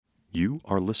You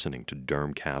are listening to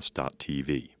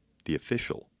Dermcast.tv, the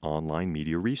official online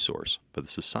media resource for the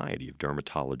Society of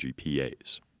Dermatology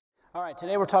PAs. All right,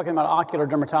 today we're talking about ocular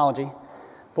dermatology.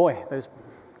 Boy,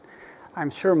 I'm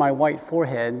sure my white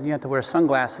forehead, you have to wear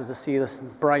sunglasses to see this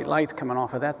bright lights coming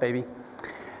off of that baby.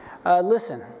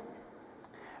 Listen,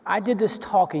 I did this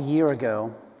talk a year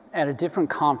ago at a different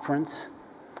conference,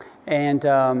 and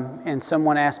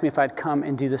someone asked me if I'd come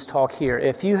and do this talk here.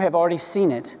 If you have already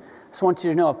seen it, I just want you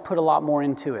to know I've put a lot more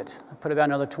into it. I put about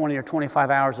another 20 or 25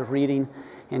 hours of reading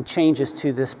and changes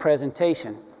to this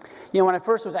presentation. You know, when I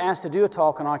first was asked to do a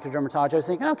talk on ocular dermatology, I was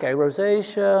thinking, okay,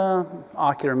 rosacea,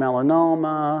 ocular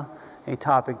melanoma,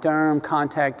 atopic derm,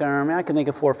 contact derm. I can think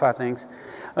of 4 or 5 things.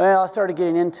 Well, I started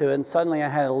getting into it, and suddenly I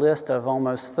had a list of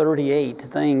almost 38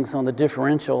 things on the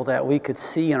differential that we could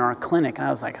see in our clinic. And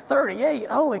I was like, 38?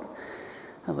 Holy...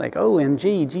 I was like,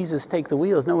 OMG, Jesus, take the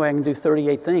wheels. No way I can do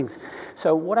 38 things.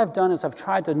 So what I've done is I've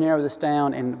tried to narrow this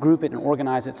down and group it and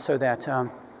organize it so that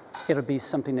it'll be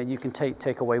something that you can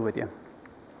take away with you.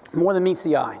 More than meets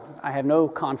the eye. I have no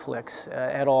conflicts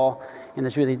at all, and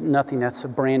there's really nothing that's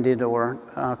branded or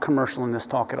commercial in this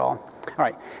talk at all. All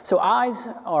right, so eyes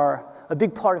are a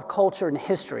big part of culture and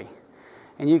history.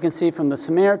 And you can see from the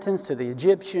Samaritans to the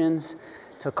Egyptians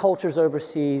to cultures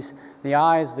overseas, the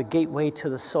eye is the gateway to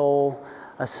the soul,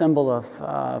 a symbol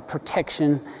of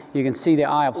protection. You can see the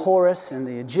eye of Horus and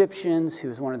the Egyptians, who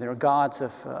is one of their gods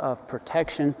of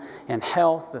protection and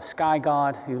health, the sky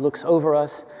god who looks over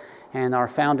us. And our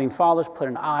founding fathers put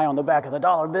an eye on the back of the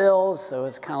dollar bills, so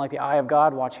it's kind of like the eye of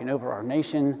God watching over our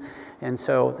nation. And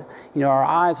so, you know, our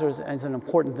eyes is an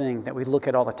important thing that we look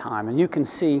at all the time. And you can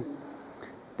see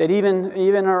that even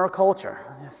in our culture,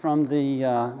 from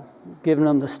the giving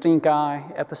them the stink eye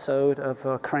episode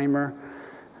of Kramer,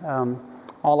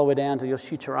 all the way down to you'll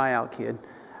shoot your eye out, kid.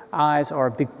 Eyes are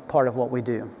a big part of what we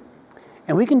do.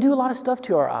 And we can do a lot of stuff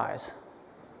to our eyes.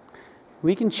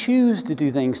 We can choose to do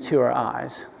things to our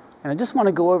eyes. And I just want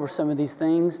to go over some of these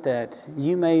things that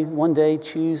you may one day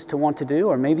choose to want to do,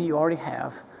 or maybe you already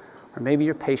have, or maybe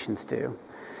your patients do.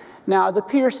 Now, the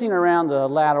piercing around the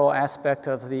lateral aspect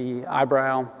of the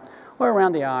eyebrow or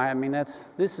around the eye, I mean,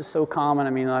 this is so common. I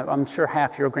mean, I'm sure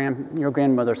half your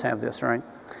grandmothers have this, right?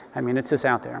 I mean, it's just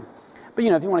out there. But, you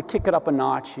know, if you want to kick it up a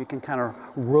notch, you can kind of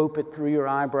rope it through your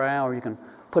eyebrow, or you can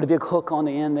put a big hook on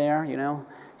the end there, you know,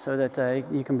 so that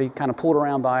you can be kind of pulled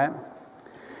around by it.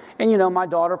 And, you know, my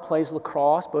daughter plays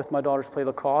lacrosse. Both my daughters play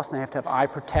lacrosse, and they have to have eye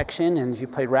protection, and you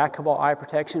play racquetball, eye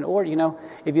protection. Or, you know,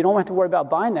 if you don't have to worry about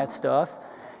buying that stuff,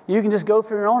 you can just go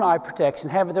for your own eye protection,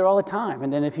 have it there all the time.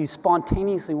 And then if you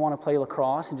spontaneously want to play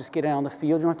lacrosse and just get out on the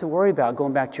field, you don't have to worry about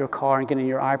going back to your car and getting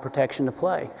your eye protection to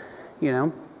play, you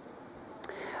know.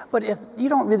 But if you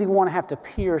don't really want to have to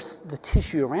pierce the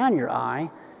tissue around your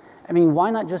eye, I mean, why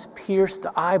not just pierce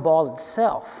the eyeball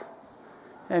itself?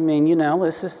 I mean, you know,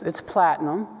 it's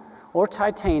platinum or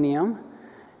titanium,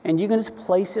 and you can just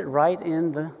place it right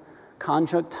in the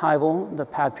conjunctival, the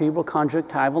palpebral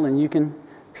conjunctival, and you can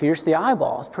pierce the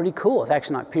eyeball. It's pretty cool. It's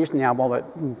actually not piercing the eyeball,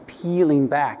 but peeling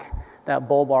back that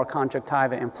bulbar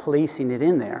conjunctiva and placing it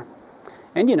in there.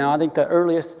 And, you know, I think the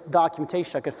earliest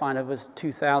documentation I could find of was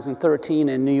 2013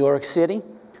 in New York City,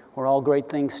 where all great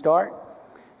things start.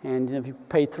 And if you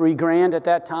paid $3 grand at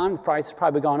that time, the price has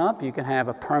probably gone up. You can have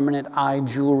a permanent eye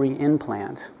jewelry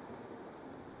implant.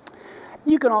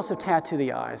 You can also tattoo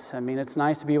the eyes. I mean, it's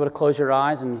nice to be able to close your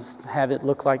eyes and have it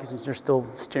look like you're still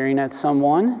staring at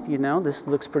someone. You know, this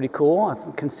looks pretty cool.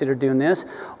 I've considered doing this.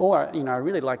 Or, you know, I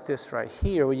really like this right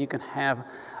here, where you can have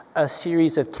a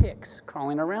series of ticks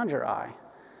crawling around your eye.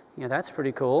 You know, that's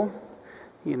pretty cool.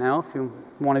 You know, if you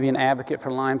want to be an advocate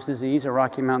for Lyme's disease or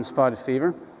Rocky Mountain spotted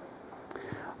fever.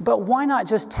 But why not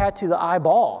just tattoo the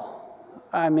eyeball?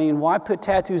 I mean, why put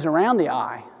tattoos around the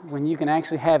eye when you can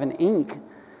actually have an ink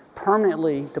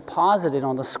permanently deposited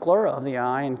on the sclera of the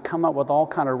eye and come up with all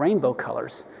kind of rainbow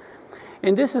colors?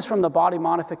 And this is from the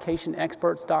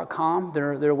bodymodificationexperts.com,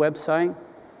 their website.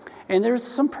 And there's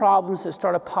some problems that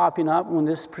started popping up when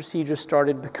this procedure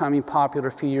started becoming popular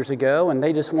a few years ago, and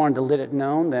they just wanted to let it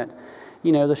known that,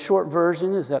 you know, the short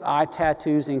version is that eye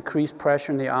tattoos increase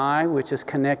pressure in the eye, which is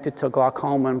connected to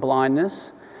glaucoma and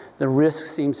blindness. The risk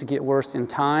seems to get worse in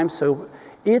time, so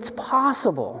it's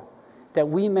possible that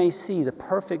we may see the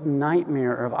perfect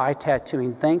nightmare of eye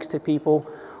tattooing thanks to people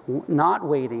not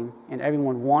waiting and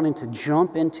everyone wanting to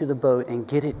jump into the boat and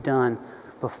get it done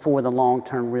before the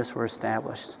long-term risks were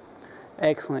established.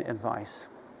 Excellent advice.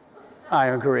 I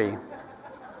agree.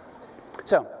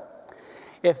 So,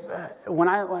 if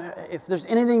there's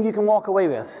anything you can walk away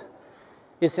with,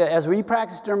 it's that as we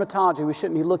practice dermatology, we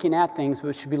shouldn't be looking at things, but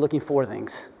we should be looking for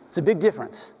things. It's a big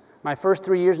difference. My first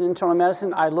 3 years in internal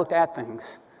medicine, I looked at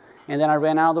things. And then I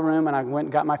ran out of the room and I went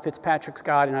and got my Fitzpatrick's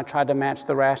guide and I tried to match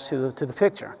the rash to the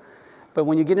picture. But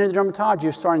when you get into dermatology,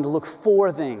 you're starting to look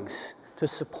for things to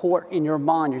support in your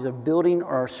mind. You're either building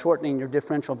or shortening your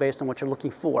differential based on what you're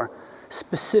looking for.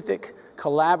 Specific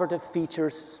collaborative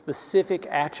features, specific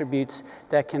attributes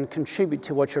that can contribute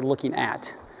to what you're looking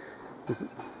at.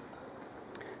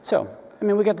 So, I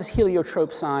mean, we got this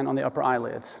heliotrope sign on the upper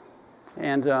eyelids.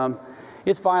 And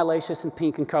it's violaceous and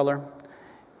pink in color.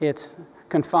 It's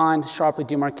confined, sharply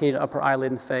demarcated upper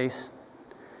eyelid and face.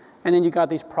 And then you got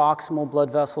these proximal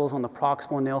blood vessels on the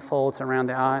proximal nail folds around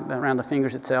the eye, around the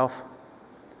fingers itself.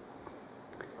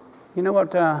 You know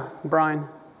what, Brian?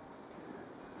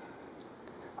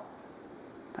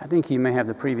 I think you may have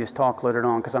the previous talk loaded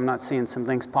on because I'm not seeing some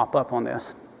things pop up on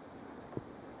this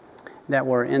that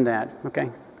were in that,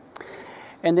 okay?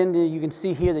 And then you can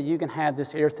see here that you can have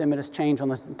this erythematous change on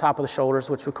the top of the shoulders,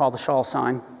 which we call the Shaw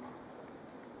sign.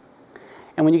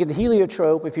 And when you get the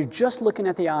heliotrope, if you're just looking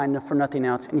at the eye for nothing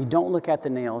else, and you don't look at the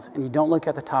nails, and you don't look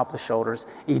at the top of the shoulders,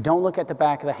 and you don't look at the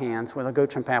back of the hands where the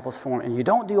Gottram papules form, and you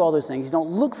don't do all those things, you don't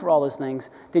look for all those things,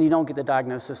 then you don't get the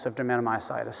diagnosis of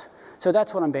dermatomyositis. So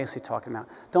that's what I'm basically talking about.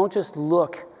 Don't just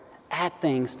look at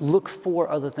things, look for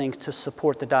other things to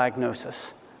support the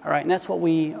diagnosis. All right, and that's what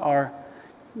we are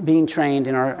being trained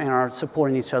and are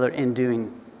supporting each other in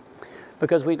doing.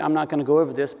 Because I'm not going to go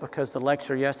over this because the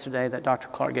lecture yesterday that Dr.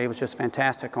 Clark gave was just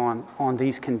fantastic on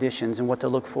these conditions and what to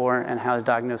look for and how to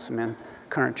diagnose them in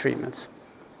current treatments.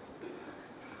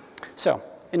 So,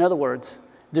 in other words,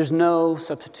 there's no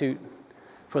substitute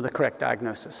for the correct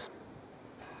diagnosis.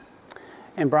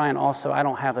 And Brian, also, I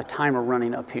don't have a timer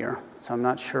running up here, so I'm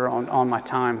not sure on my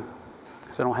time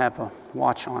because I don't have a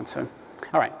watch on. So,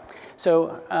 all right.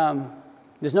 So,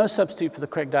 there's no substitute for the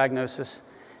correct diagnosis.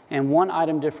 And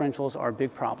one-item differentials are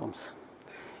big problems.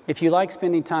 If you like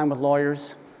spending time with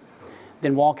lawyers,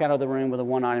 then walk out of the room with a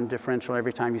one-item differential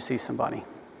every time you see somebody,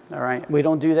 all right? We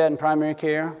don't do that in primary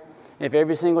care. If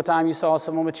every single time you saw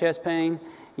someone with chest pain,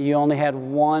 you only had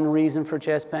one reason for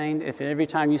chest pain, if every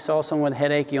time you saw someone with a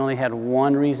headache, you only had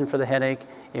one reason for the headache,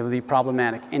 it would be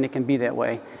problematic, and it can be that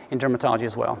way in dermatology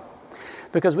as well.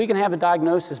 Because we can have a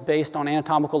diagnosis based on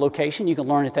anatomical location, you can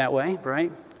learn it that way,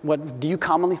 right? What do you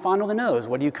commonly find on the nose?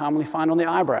 What do you commonly find on the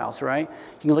eyebrows, right?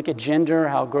 You can look at gender,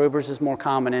 how Grover's is more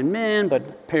common in men,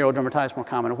 but perioral dermatitis is more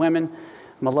common in women,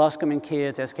 molluscum in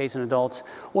kids, SKs in adults,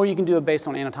 or you can do it based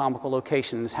on anatomical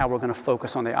location, is how we're going to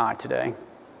focus on the eye today.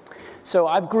 So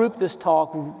I've grouped this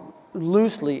talk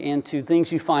loosely into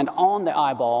things you find on the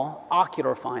eyeball,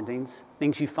 ocular findings,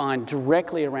 things you find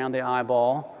directly around the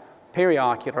eyeball,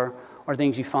 periocular, or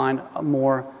things you find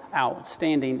more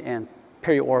outstanding and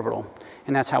periorbital.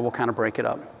 And that's how we'll kind of break it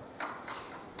up.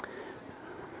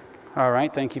 All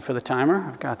right, thank you for the timer.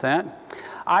 I've got that.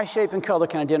 Eye shape and color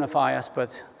can identify us,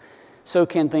 but so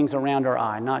can things around our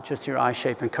eye, not just your eye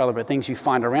shape and color, but things you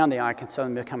find around the eye can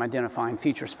suddenly become identifying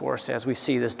features for us as we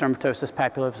see this dermatosis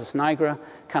papulosa nigra,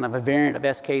 kind of a variant of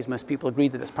SKs. Most people agree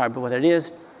that that's probably what it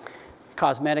is.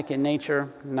 Cosmetic in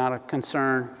nature, not a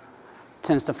concern.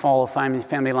 Tends to follow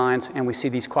family lines, and we see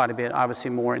these quite a bit,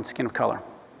 obviously more in skin of color.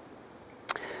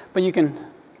 But you can,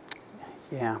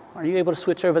 yeah. Are you able to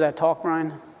switch over that talk,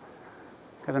 Brian?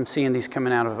 Because I'm seeing these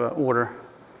coming out of order.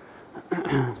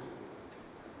 Let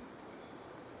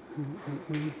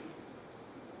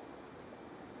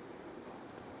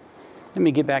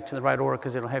me get back to the right order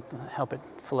because it'll help it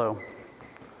flow.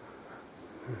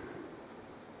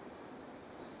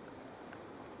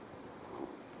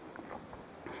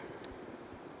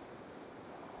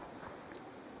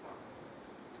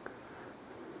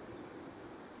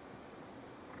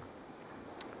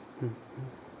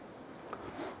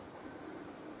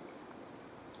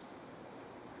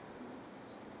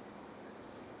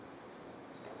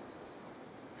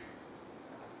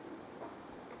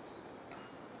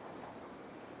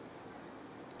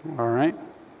 All right,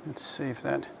 let's see if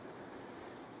that,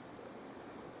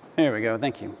 there we go,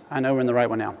 thank you. I know we're in the right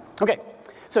one now. Okay,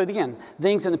 so again,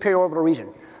 things in the periorbital region.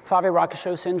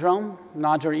 Favre-Rocachot syndrome,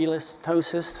 nodular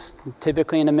elastosis,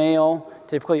 typically in a male,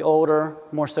 typically older,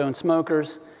 more so in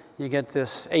smokers. You get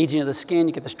this aging of the skin,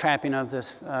 you get this trapping of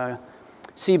this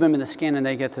sebum in the skin, and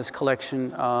they get this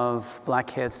collection of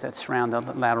blackheads that surround the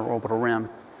lateral orbital rim.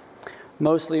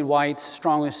 Mostly whites,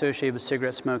 strongly associated with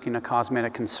cigarette smoking, a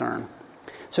cosmetic concern.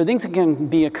 So things can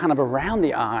be a kind of around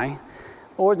the eye,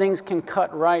 or things can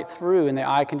cut right through and the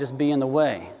eye can just be in the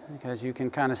way. Because you can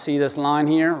kind of see this line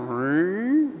here,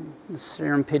 the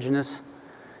serum pigmentosus.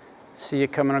 See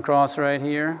it coming across right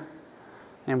here.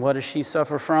 And what does she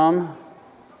suffer from?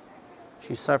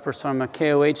 She suffers from a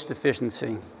KOH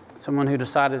deficiency. Someone who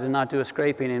decided to not do a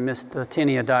scraping and missed the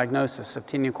tinea diagnosis of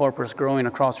tinea corporis growing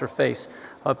across her face,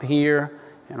 up here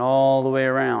and all the way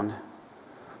around.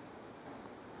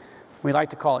 We like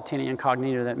to call it tinea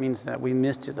incognita. That means that we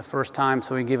missed it the first time,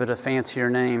 so we give it a fancier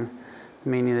name,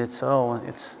 meaning it's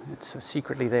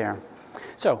secretly there.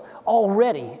 So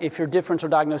already, if your differential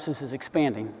diagnosis is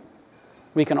expanding,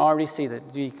 we can already see that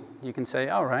you can say,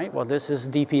 all right, well, this is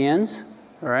DPNs,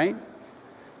 all right?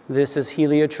 This is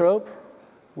heliotrope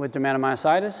with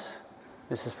dermatomyositis.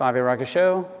 This is Fabry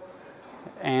Racachot.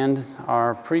 And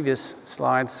our previous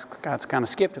slides got kind of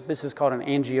skipped. This is called an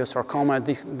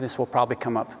angiosarcoma. This will probably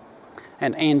come up.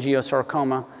 An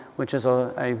angiosarcoma, which is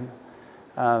a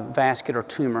vascular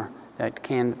tumor that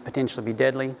can potentially be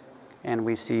deadly. And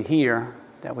we see here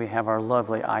that we have our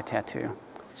lovely eye tattoo.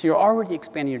 So you're already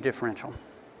expanding your differential.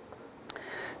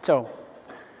 So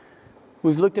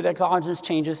we've looked at exogenous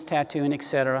changes, tattooing, et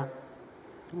cetera.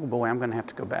 Oh boy, I'm going to have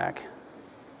to go back.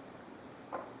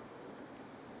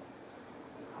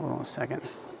 Hold on a second.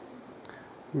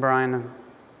 Brian,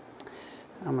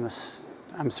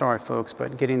 I'm sorry, folks,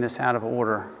 but getting this out of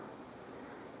order.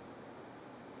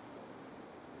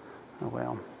 Oh,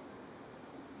 well.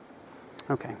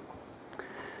 Okay.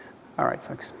 All right,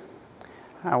 folks.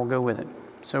 I will go with it.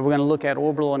 So we're going to look at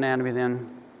orbital anatomy then.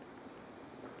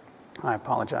 I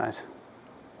apologize.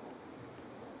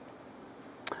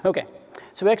 Okay.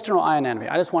 So external eye anatomy.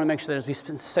 I just want to make sure that as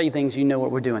we say things, you know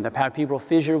what we're doing. The palpebral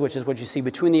fissure, which is what you see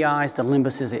between the eyes. The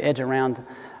limbus is the edge around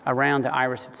the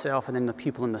iris itself, and then the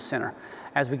pupil in the center.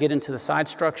 As we get into the side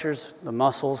structures, the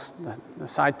muscles, the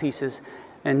side pieces,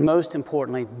 and most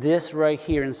importantly, this right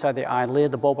here inside the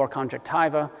eyelid, the bulbar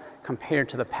conjunctiva, compared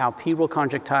to the palpebral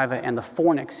conjunctiva, and the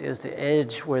fornix is the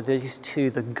edge where these two,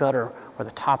 the gutter, or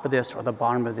the top of this, or the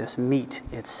bottom of this, meet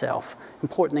itself.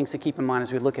 Important things to keep in mind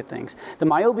as we look at things. The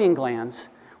meibomian glands,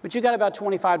 which you got about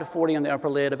 25 to 40 on the upper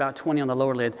lid, about 20 on the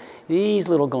lower lid. These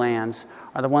little glands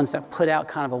are the ones that put out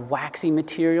kind of a waxy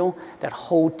material that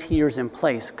hold tears in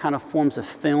place, kind of forms a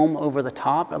film over the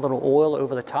top, a little oil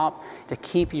over the top to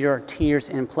keep your tears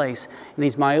in place. And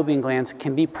these meibomian glands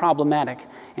can be problematic,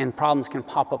 and problems can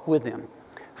pop up with them.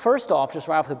 First off, just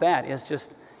right off the bat, is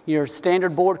just your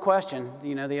standard board question,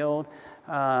 you know, the old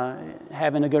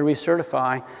having to go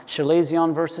recertify,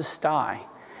 chalazion versus stye.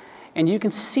 And you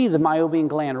can see the meibomian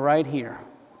gland right here,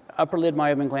 upper lid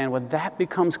meibomian gland. When that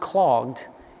becomes clogged,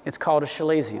 it's called a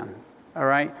chalazion, all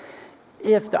right?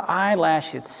 If the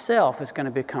eyelash itself is going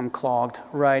to become clogged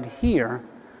right here,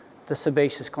 the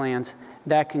sebaceous glands,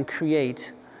 that can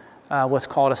create what's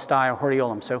called a stye or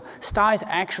hordeolum. So styes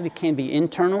actually can be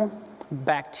internal,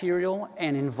 bacterial,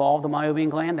 and involve the meibomian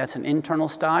gland. That's an internal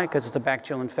stye because it's a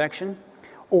bacterial infection.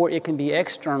 Or it can be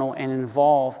external and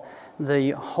involve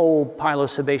the whole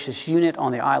pilosebaceous unit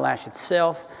on the eyelash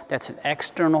itself. That's an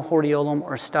external hordeolum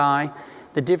or stye.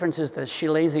 The difference is that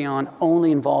chalazion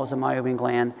only involves the meibomian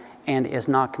gland and is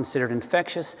not considered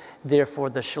infectious. Therefore,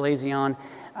 the chalazion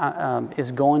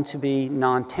is going to be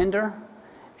non-tender,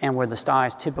 and where the stye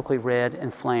is typically red,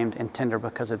 inflamed, and tender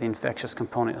because of the infectious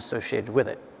component associated with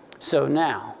it. So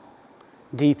now,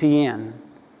 DPN,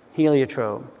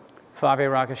 heliotrope, Fabry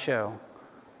Racachot,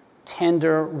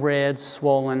 tender, red,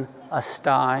 swollen, a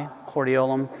stye,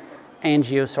 hordeolum,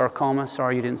 angiosarcoma,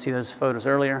 sorry you didn't see those photos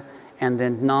earlier, and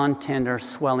then non-tender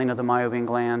swelling of the meibomian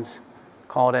glands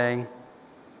called a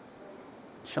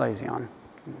chalazion,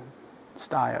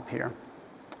 stye up here.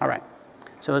 All right,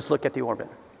 so let's look at the orbit.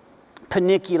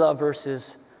 Panicula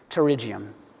versus pterygium.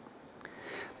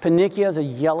 Panicula is a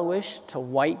yellowish to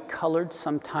white colored,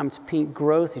 sometimes pink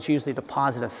growth. It's usually a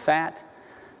deposit of fat,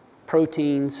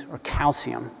 proteins, or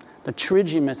calcium. The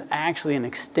pterygium is actually an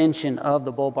extension of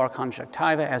the bulbar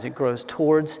conjunctiva as it grows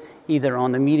towards either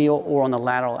on the medial or on the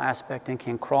lateral aspect and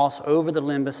can cross over the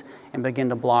limbus and begin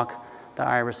to block the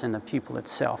iris and the pupil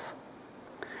itself.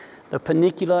 The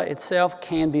panicula itself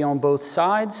can be on both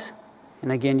sides,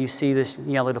 and again you see this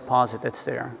yellow deposit that's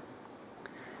there.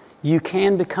 You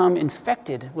can become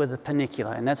infected with a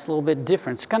panicula, and that's a little bit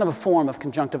different. It's kind of a form of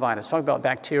conjunctivitis. Talk about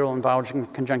bacterial and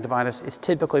viral conjunctivitis. It's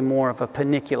typically more of a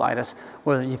paniculitis,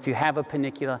 where if you have a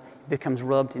panicula, it becomes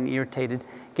rubbed and irritated,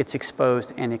 gets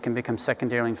exposed, and it can become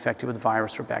secondarily infected with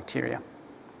virus or bacteria.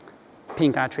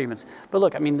 Pink eye treatments. But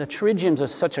look, I mean, the pterygiums are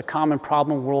such a common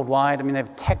problem worldwide. I mean, they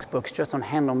have textbooks just on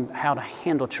how to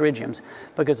handle pterygiums,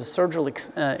 because the surgical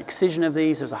excision of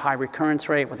these, there's a high recurrence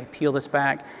rate where they peel this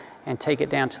back and take it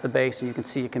down to the base, and you can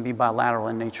see it can be bilateral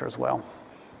in nature as well.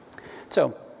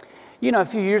 So You know, a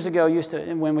few years ago,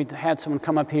 when we had someone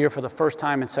come up here for the first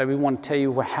time and say, we want to tell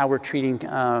you how we're treating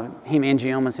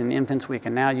hemangiomas in infants, we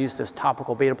can now use this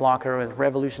topical beta blocker. It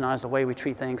revolutionized the way we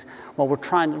treat things. Well,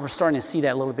 we're starting to see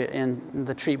that a little bit in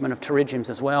the treatment of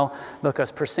pterygiums as well,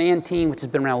 because persantine, which has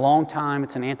been around a long time,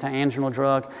 it's an anti-anginal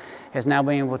drug, has now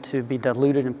been able to be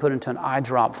diluted and put into an eye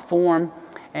drop form.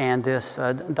 And this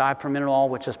dipyrimidiol,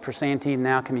 which is persantine,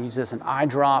 now can be used as an eye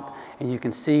drop. And you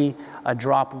can see a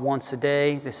drop once a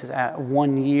day. This is at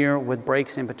 1 year with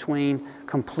breaks in between,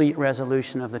 complete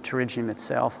resolution of the pterygium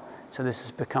itself. So this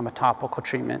has become a topical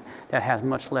treatment that has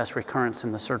much less recurrence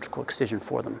in the surgical excision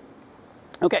for them.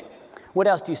 Okay, what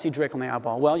else do you see directly on the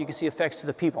eyeball? Well, you can see effects to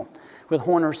the pupil. With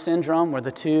Horner syndrome, where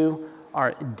the two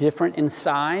are different in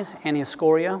size,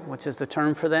 aniscoria, which is the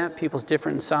term for that. Pupils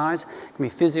different in size. It can be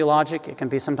physiologic, it can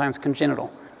be sometimes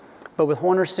congenital. But with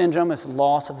Horner syndrome, it's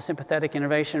loss of the sympathetic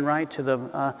innervation, right, to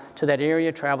that area,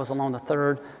 travels along the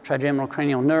third trigeminal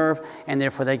cranial nerve, and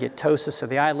therefore they get ptosis of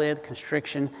the eyelid,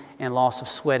 constriction, and loss of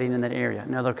sweating in that area.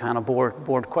 Another kind of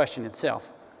board question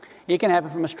itself. It can happen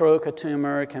from a stroke, a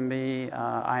tumor, it can be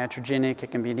iatrogenic,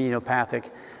 it can be idiopathic,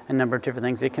 a number of different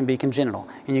things. It can be congenital.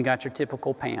 And you got your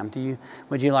typical PAM.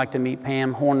 Would you like to meet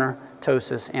PAM, Horner,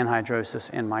 ptosis,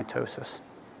 anhidrosis, and mitosis?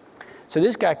 So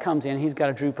this guy comes in, he's got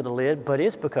a droop of the lid, but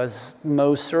it's because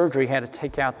Mohs surgery had to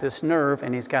take out this nerve,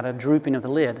 and he's got a drooping of the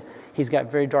lid. He's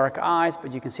got very dark eyes,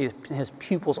 but you can see his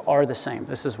pupils are the same.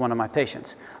 This is one of my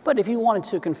patients. But if you wanted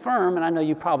to confirm, and I know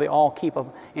you probably all keep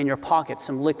in your pocket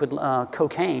some liquid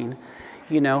cocaine,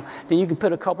 you know, then you can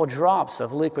put a couple drops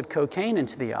of liquid cocaine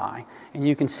into the eye, and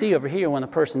you can see over here when the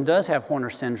person does have Horner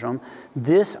syndrome,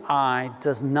 this eye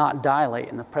does not dilate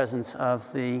in the presence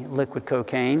of the liquid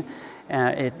cocaine.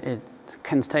 It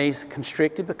stays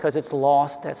constricted because it's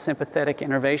lost that sympathetic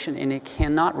innervation, and it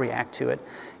cannot react to it.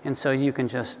 And so you can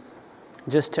just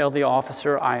tell the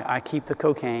officer, I keep the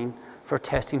cocaine for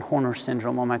testing Horner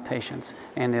syndrome on my patients,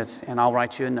 and I'll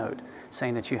write you a note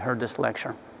saying that you heard this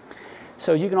lecture.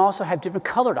 So you can also have different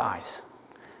colored eyes,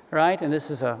 right? And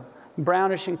this is a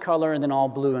brownish in color and then all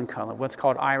blue in color, what's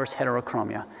called iris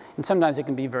heterochromia. And sometimes it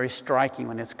can be very striking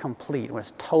when it's complete, when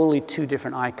it's totally two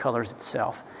different eye colors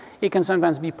itself. It can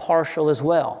sometimes be partial as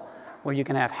well, where you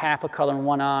can have half a color in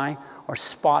one eye or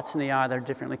spots in the eye that are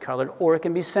differently colored, or it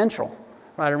can be central,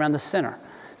 right around the center.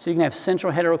 So you can have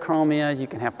central heterochromia, you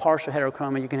can have partial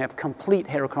heterochromia, you can have complete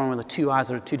heterochromia with the two eyes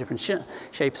that are two different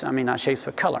shapes, I mean not shapes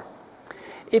but color.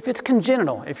 If it's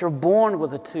congenital, if you're born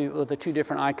with the two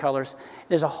different eye colors,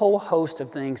 there's a whole host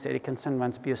of things that it can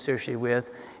sometimes be associated with.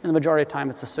 And the majority of the time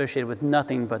it's associated with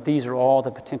nothing, but these are all the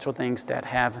potential things that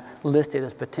have listed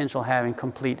as potential having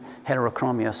complete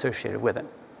heterochromia associated with it.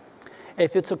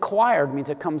 If it's acquired, means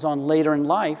it comes on later in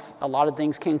life, a lot of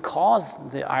things can cause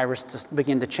the iris to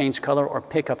begin to change color or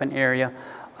pick up an area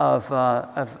of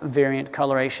variant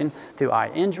coloration through eye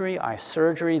injury, eye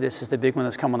surgery. This is the big one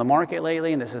that's come on the market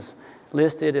lately, and this is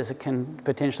listed as it can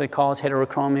potentially cause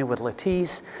heterochromia with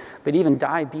Latisse, but even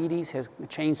diabetes has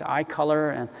changed eye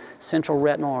color and central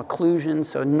retinal occlusion,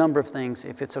 so a number of things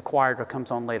if it's acquired or comes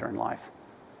on later in life.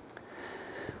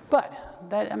 But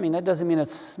that doesn't mean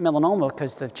it's melanoma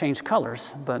because they've changed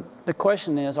colors, but the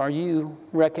question is, are you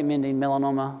recommending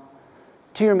melanoma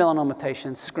to your melanoma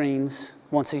patients screens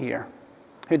once a year?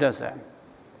 Who does that?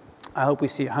 I hope we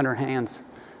see 100%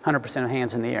 of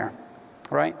hands in the air.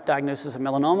 Right? Diagnosis of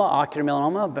melanoma, ocular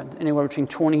melanoma, but anywhere between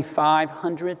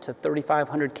 2,500 to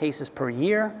 3,500 cases per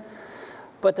year.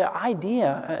 But the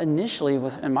idea initially,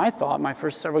 in my thought, my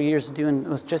first several years of doing,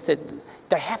 was just that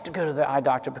they have to go to the eye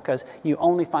doctor because you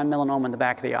only find melanoma in the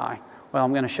back of the eye. Well,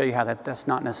 I'm going to show you how that's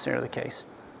not necessarily the case.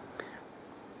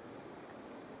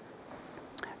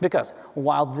 Because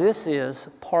while this is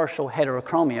partial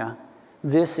heterochromia,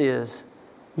 this is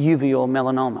uveal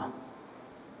melanoma.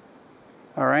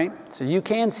 All right, so you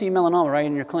can see melanoma right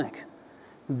in your clinic.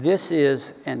 This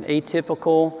is an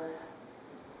atypical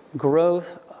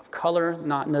growth of color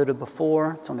not noted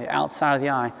before. It's on the outside of the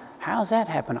eye. How does that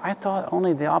happen? I thought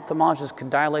only the ophthalmologist could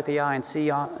dilate the eye and see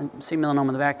melanoma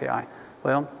in the back of the eye.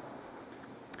 Well,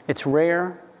 it's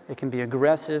rare. It can be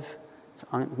aggressive. It's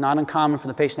not uncommon for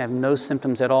the patient to have no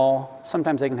symptoms at all.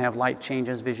 Sometimes they can have light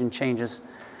changes, vision changes,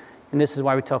 and this is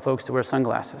why we tell folks to wear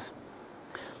sunglasses.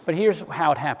 But here's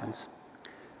how it happens.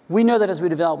 We know that as we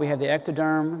develop, we have the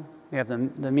ectoderm, we have the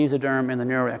mesoderm, and the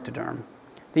neuroectoderm.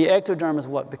 The ectoderm is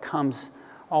what becomes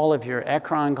all of your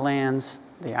eccrine glands,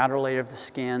 the outer layer of the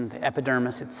skin, the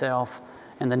epidermis itself,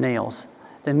 and the nails.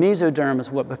 The mesoderm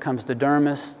is what becomes the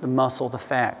dermis, the muscle, the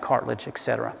fat, cartilage,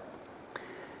 etc.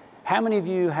 How many of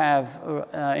you have,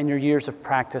 in your years of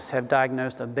practice, have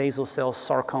diagnosed a basal cell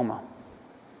sarcoma?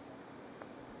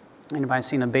 Anybody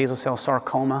seen a basal cell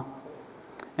sarcoma?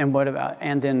 And what about,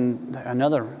 and then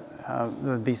another, it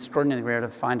would be extraordinarily rare to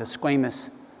find a squamous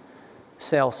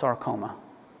cell sarcoma.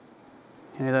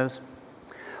 Any of those?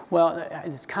 Well,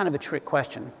 it's kind of a trick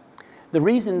question. The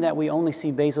reason that we only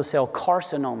see basal cell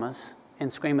carcinomas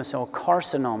and squamous cell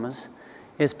carcinomas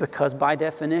is because, by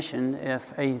definition,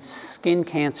 if a skin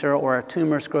cancer or a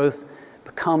tumorous growth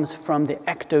comes from the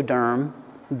ectoderm,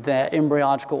 the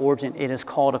embryological origin, it is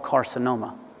called a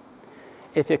carcinoma.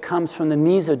 If it comes from the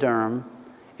mesoderm,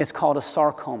 it's called a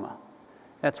sarcoma.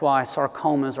 That's why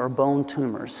sarcomas are bone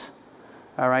tumors.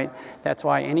 All right? That's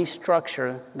why any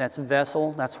structure that's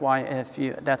vessel, that's why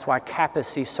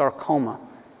Kaposi sarcoma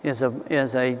is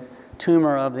a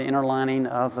tumor of the inner lining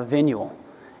of a venule.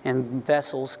 And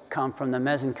vessels come from the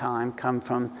mesenchyme, come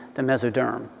from the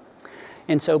mesoderm.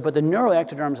 And so, but the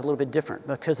neuroectoderm is a little bit different,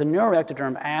 because the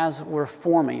neuroectoderm, as we're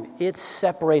forming, it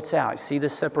separates out. You see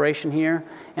this separation here?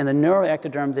 And the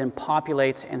neuroectoderm then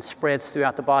populates and spreads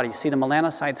throughout the body. You see the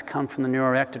melanocytes come from the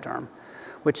neuroectoderm,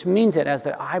 which means that as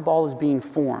the eyeball is being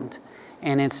formed,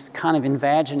 and it's kind of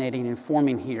invaginating and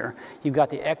forming here, you've got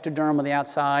the ectoderm on the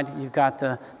outside, you've got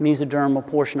the mesodermal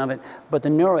portion of it, but the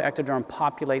neuroectoderm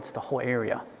populates the whole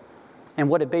area. And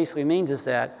what it basically means is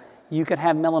that you could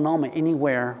have melanoma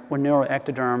anywhere where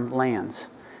neuroectoderm lands.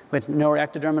 With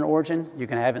neuroectoderm in origin, you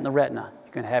can have it in the retina,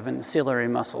 you can have it in the ciliary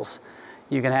muscles,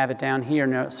 you can have it down here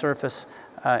near surface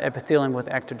epithelium with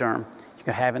ectoderm, you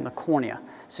can have it in the cornea.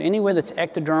 So anywhere that's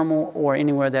ectodermal or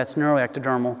anywhere that's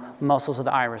neuroectodermal muscles of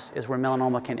the iris is where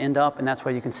melanoma can end up, and that's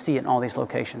why you can see it in all these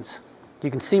locations.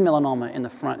 You can see melanoma in the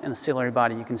front in the ciliary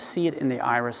body, you can see it in the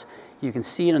iris, you can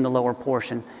see it in the lower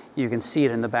portion, you can see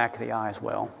it in the back of the eye as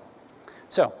well.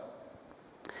 So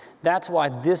that's why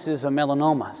this is a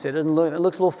melanoma. See, it looks a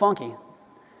little funky.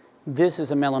 This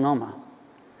is a melanoma.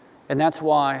 And that's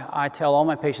why I tell all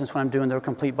my patients when I'm doing their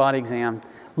complete body exam,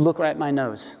 look right at my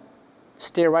nose.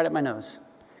 Stare right at my nose,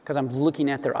 because I'm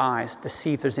looking at their eyes to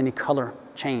see if there's any color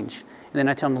change. And then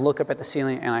I tell them to look up at the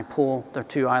ceiling, and I pull their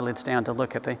two eyelids down to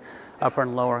look at the upper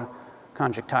and lower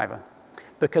conjunctiva.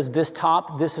 Because this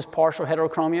is partial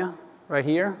heterochromia right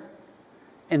here,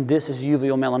 and this is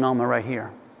uveal melanoma right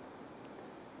here.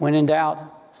 When in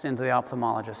doubt, send to the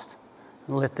ophthalmologist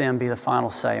and let them be the final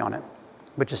say on it.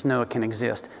 But just know it can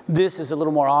exist. This is a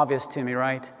little more obvious to me,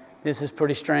 right? This is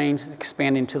pretty strange,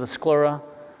 expanding to the sclera,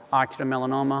 ocular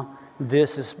melanoma.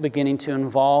 This is beginning to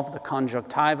involve the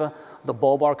conjunctiva, the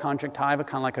bulbar conjunctiva,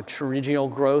 kind of like a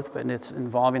pterygial growth, but it's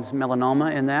involving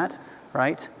melanoma in that,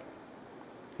 right?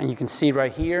 And you can see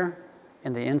right here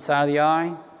in the inside of the eye.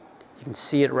 You can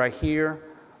see it right here,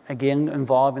 again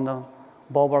involved in the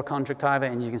bulbar conjunctiva,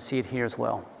 and you can see it here as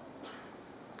well.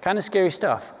 Kind of scary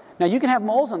stuff. Now you can have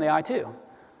moles on the eye too,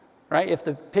 right? If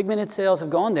the pigmented cells have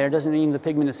gone there, it doesn't mean the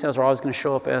pigmented cells are always going to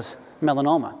show up as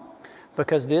melanoma,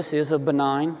 because this is a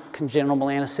benign congenital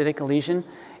melanocytic lesion,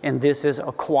 and this is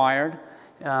acquired,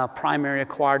 primary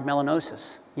acquired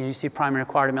melanosis. You see primary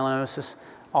acquired melanosis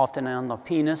often on the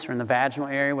penis or in the vaginal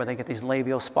area where they get these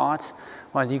labial spots.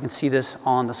 Well, you can see this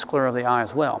on the sclera of the eye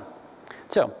as well.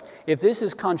 So if this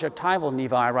is conjunctival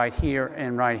nevi right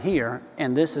here,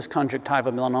 and this is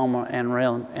conjunctival melanoma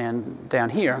and down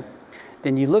here,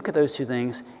 then you look at those two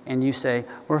things and you say,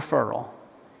 referral,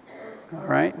 all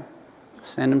right?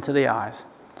 Send them to the eyes.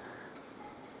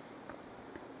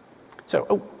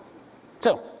 So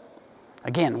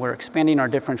again, we're expanding our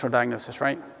differential diagnosis,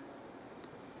 right?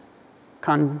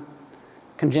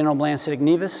 Congenital melanocytic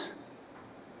nevus,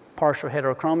 partial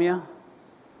heterochromia,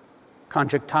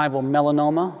 conjunctival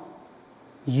melanoma,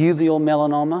 uveal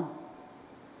melanoma,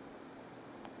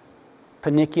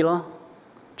 panicula,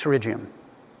 pterygium.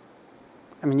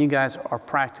 I mean, you guys are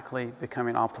practically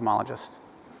becoming ophthalmologists.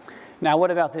 Now,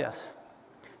 what about this?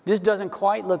 This doesn't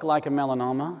quite look like a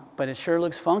melanoma, but it sure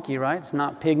looks funky, right? It's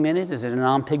not pigmented. Is it a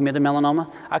non-pigmented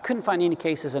melanoma? I couldn't find any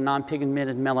cases of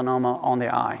non-pigmented melanoma on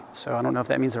the eye. So I don't know if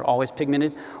that means they're always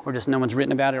pigmented or just no one's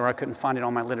written about it, or I couldn't find it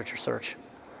on my literature search.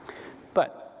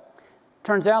 But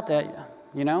turns out that,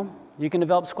 you know, you can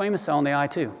develop squamous cell in the eye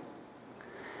too.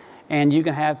 And you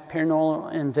can have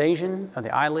perineural invasion of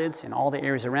the eyelids and all the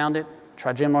areas around it,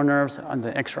 trigeminal nerves, and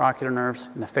the extraocular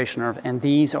nerves, and the facial nerve. And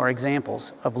these are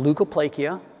examples of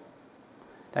leukoplakia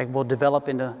that will develop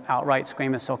into outright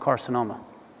squamous cell carcinoma.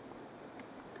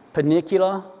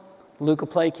 Panicula,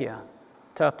 leukoplakia,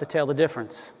 tough to tell the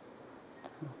difference.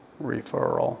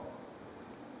 Referral.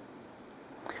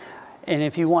 And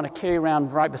if you want to carry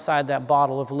around right beside that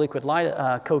bottle of liquid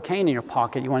cocaine in your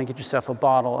pocket, you want to get yourself a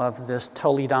bottle of this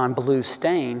Toluidine blue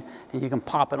stain, and you can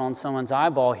pop it on someone's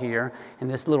eyeball here, and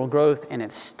this little growth, and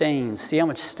it stains. See how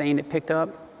much stain it picked up?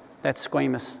 That's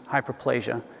squamous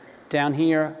hyperplasia. Down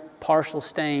here, partial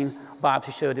stain,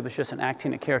 biopsy showed it was just an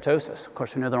actinic keratosis. Of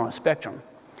course, we know they're on a spectrum.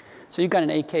 So you've got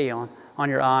an AK on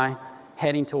your eye,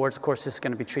 heading towards, of course, this is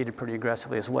going to be treated pretty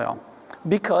aggressively as well.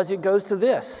 Because it goes to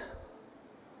this.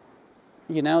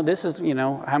 You know, this is, you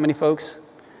know, how many folks,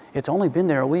 it's only been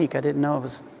there a week, I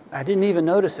didn't even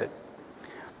notice it.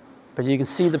 But you can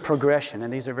see the progression,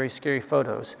 and these are very scary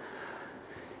photos.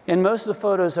 And most of the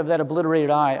photos of that obliterated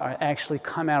eye are actually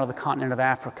come out of the continent of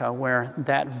Africa, where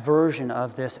that version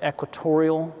of this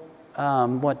equatorial,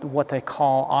 what they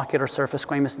call ocular surface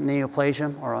squamous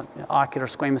neoplasia, or ocular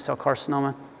squamous cell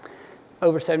carcinoma,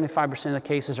 over 75% of the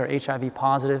cases are HIV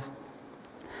positive.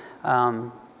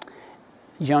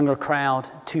 Younger crowd,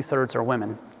 2/3 are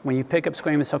women. When you pick up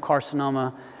squamous cell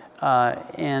carcinoma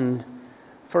in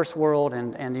first world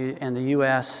and the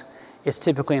US, it's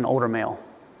typically an older male.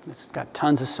 It's got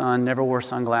tons of sun, never wore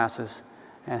sunglasses,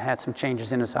 and had some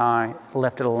changes in his eye,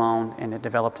 left it alone, and it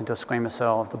developed into a squamous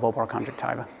cell of the bulbar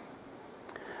conjunctiva.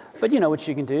 But you know what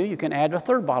you can do? You can add a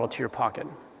third bottle to your pocket,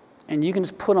 and you can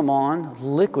just put them on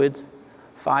liquid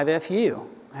 5-FU.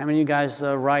 How many of you guys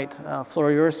write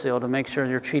fluorouracil to make sure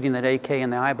you're treating that AK in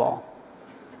the eyeball?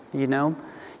 You know?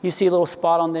 You see a little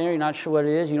spot on there, you're not sure what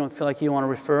it is, you don't feel like you want to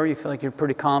refer, you feel like you're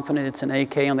pretty confident it's an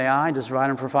AK on the eye, just write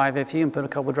them for 5-FU and put a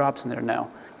couple drops in there. No.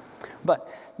 But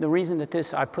the reason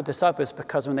that I put this up is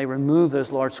because when they remove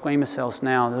those large squamous cells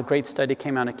now, the great study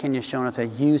came out of Kenya showing if they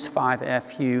use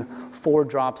 5-FU, 4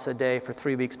 drops a day for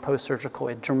 3 weeks post-surgical,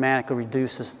 it dramatically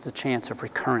reduces the chance of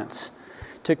recurrence.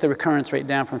 Took the recurrence rate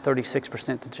down from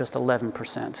 36% to just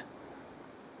 11%.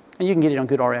 And you can get it on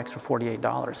GoodRx for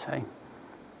 $48, hey?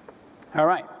 All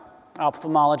right,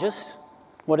 ophthalmologists,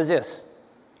 what is this?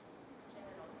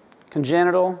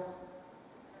 Congenital,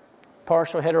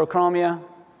 partial heterochromia,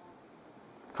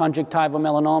 conjunctival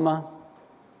melanoma,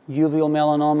 uveal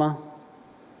melanoma,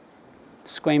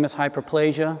 squamous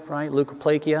hyperplasia, right,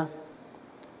 leukoplakia,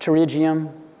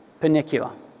 pterygium,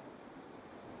 panicula,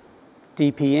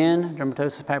 DPN,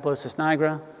 dermatosis papulosis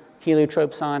nigra,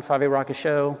 heliotrope sign, Favre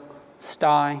Rochechot,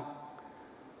 STI,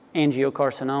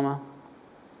 angiocarcinoma,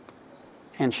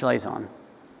 and Schlazon.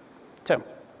 So,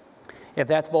 if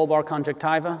that's bulbar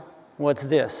conjunctiva, what's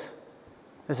this?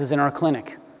 This is in our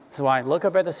clinic. This is why I look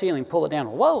up at the ceiling, pull it down.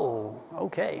 Whoa,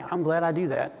 okay, I'm glad I do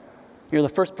that. You're the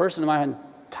first person in my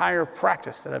entire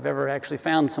practice that I've ever actually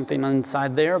found something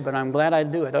inside there, but I'm glad I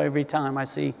do it every time I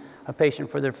see a patient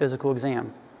for their physical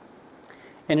exam.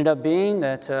 Ended up being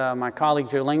that my colleague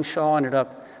Joe Langshaw ended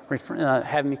up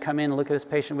having me come in and look at this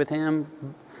patient with him.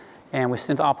 And we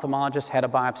sent the ophthalmologist, had a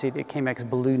biopsy, it came back as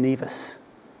blue nevus.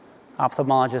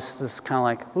 Ophthalmologist is kind of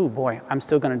like, oh boy, I'm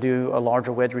still going to do a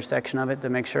larger wedge resection of it to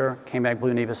make sure. Came back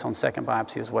blue nevus on second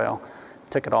biopsy as well.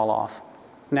 Took it all off.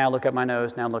 Now look at my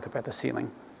nose, now look up at the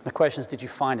ceiling. The question is, did you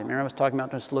find it? Remember I was talking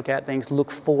about just look at things, look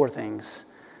for things.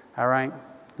 All right?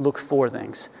 Look for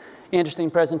things. Interesting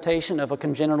presentation of a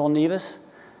congenital nevus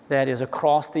that is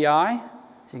across the eye.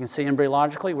 So you can see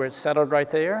embryologically where it's settled right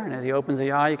there. And as he opens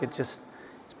the eye, you could just,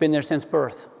 it's been there since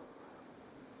birth.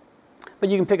 But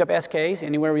you can pick up SKs.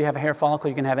 Anywhere where you have a hair follicle,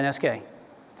 you can have an SK.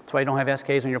 That's why you don't have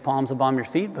SKs on your palms above your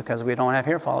feet, because we don't have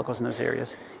hair follicles in those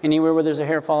areas. Anywhere where there's a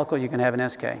hair follicle, you can have an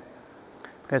SK,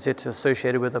 because it's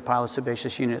associated with the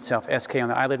pilosebaceous unit itself. SK on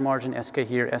the eyelid margin, SK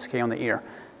here, SK on the ear.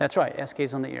 That's right,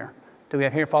 SKs on the ear. Do we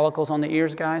have hair follicles on the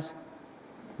ears, guys?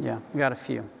 Yeah, we got a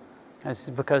few. That's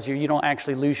because you don't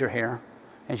actually lose your hair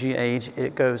as you age.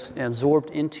 It goes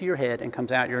absorbed into your head and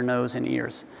comes out your nose and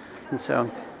ears. And so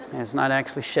it's not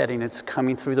actually shedding, it's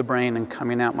coming through the brain and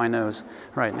coming out my nose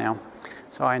right now.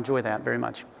 So I enjoy that very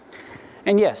much.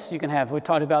 And yes, you can have, we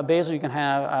talked about basal, you can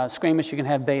have squamous, you can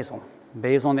have basal.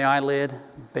 Basal on the eyelid,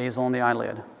 basal on the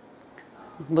eyelid.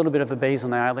 A little bit of a basal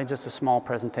on the eyelid, just a small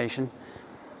presentation.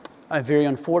 Very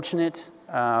unfortunate,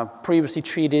 previously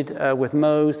treated with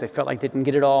Mohs. They felt like they didn't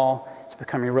get it all. It's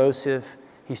become erosive.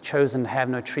 He's chosen to have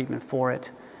no treatment for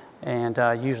it, and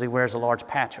usually wears a large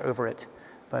patch over it.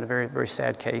 But a very, very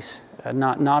sad case.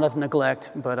 Not of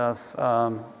neglect, but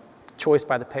of choice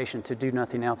by the patient to do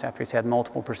nothing else after he's had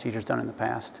multiple procedures done in the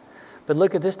past. But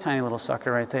look at this tiny little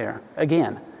sucker right there.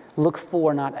 Again, look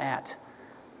for, not at.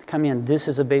 Come in, this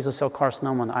is a basal cell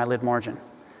carcinoma on the eyelid margin.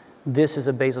 This is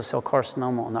a basal cell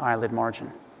carcinoma on the eyelid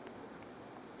margin.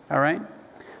 All right?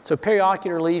 So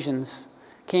periocular lesions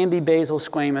can be basal,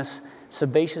 squamous,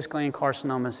 sebaceous gland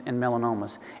carcinomas, and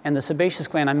melanomas. And the sebaceous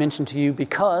gland I mentioned to you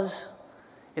because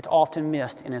it's often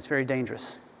missed and it's very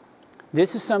dangerous.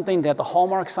 This is something that the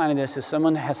hallmark sign of this is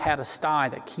someone has had a sty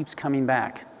that keeps coming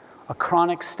back, a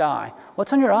chronic sty.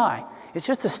 What's on your eye? It's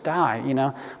just a sty, you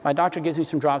know. My doctor gives me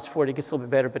some drops for it. It gets a little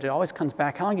bit better, but it always comes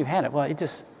back. How long have you had it? Well, it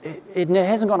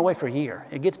hasn't gone away for a year.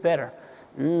 It gets better.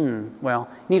 Well,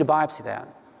 you need to biopsy that.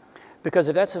 Because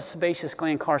if that's a sebaceous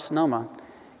gland carcinoma,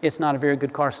 it's not a very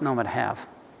good carcinoma to have.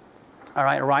 All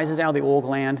right, it arises out of the oil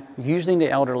gland, usually in the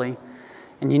elderly,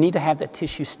 and you need to have that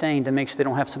tissue stained to make sure they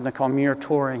don't have something called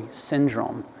Muratori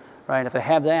syndrome. Right? If they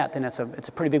have that, then it's a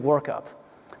pretty big workup,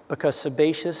 because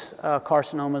sebaceous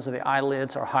carcinomas of the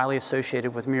eyelids are highly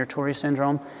associated with Muratori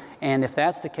syndrome. And if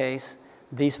that's the case,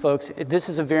 these folks, this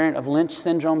is a variant of Lynch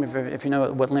syndrome, if you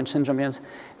know what Lynch syndrome is.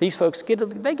 These folks get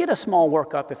a small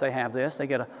workup if they have this. They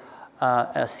get a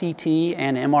CT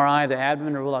and MRI of the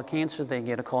abdomen to rule out cancer. They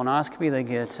get a colonoscopy. They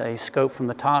get a scope from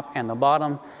the top and the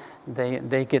bottom.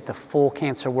 They get the full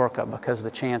cancer workup because of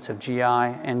the chance of GI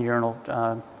and urinal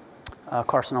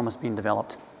carcinomas being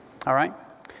developed. All right?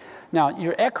 Now,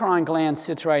 your eccrine gland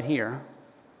sits right here,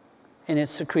 and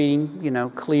it's secreting, you know,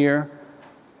 clear,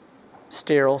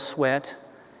 sterile sweat.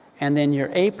 And then your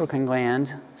apocrine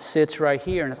gland sits right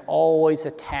here, and it's always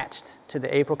attached to the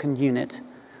apocrine unit,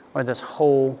 or this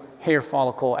whole hair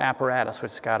follicle apparatus,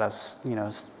 which has got a, you know,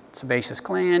 sebaceous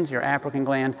gland, your apocrine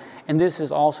gland, and this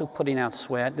is also putting out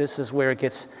sweat. This is where it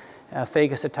gets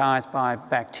phagocytized by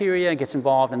bacteria, gets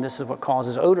involved, and this is what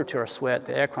causes odor to our sweat.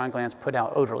 The eccrine glands put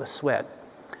out odorless sweat.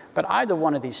 But either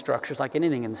one of these structures, like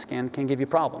anything in the skin, can give you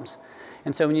problems.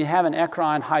 And so when you have an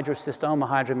eccrine hydrocystoma,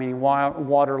 hydro meaning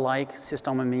water-like,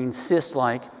 cystoma means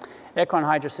cyst-like, eccrine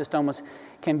hydrocystomas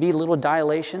can be little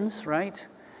dilations, right,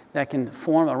 that can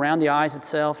form around the eyes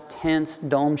itself, tense,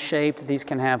 dome-shaped. These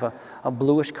can have a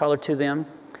bluish color to them.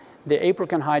 The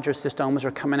apocrine hydrocystomas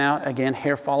are coming out, again,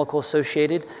 hair follicle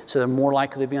associated, so they're more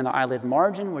likely to be on the eyelid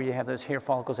margin where you have those hair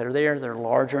follicles that are there. They're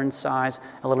larger in size,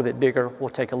 a little bit bigger. We'll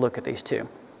take a look at these two.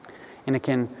 And it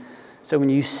can, so when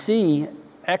you see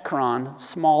eccrine,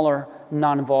 smaller,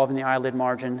 not involved in the eyelid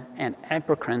margin, and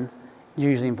apocrine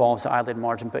usually involves the eyelid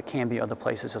margin, but can be other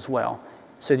places as well.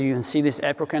 So you can see these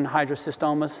apocrine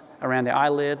hydrocystomas around the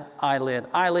eyelid, eyelid,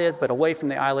 eyelid, but away from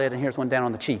the eyelid, and here's one down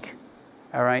on the cheek,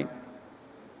 all right?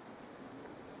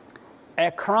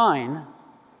 Eccrine,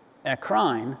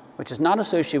 which is not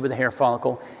associated with the hair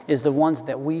follicle, is the ones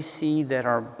that we see that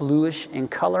are bluish in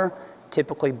color,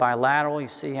 typically bilateral. You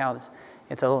see how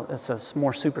it's a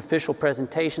more superficial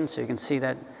presentation, so you can see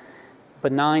that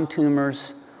benign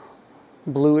tumors,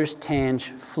 bluish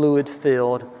tinge, fluid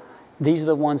filled. These are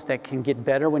the ones that can get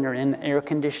better when you're in air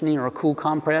conditioning or a cool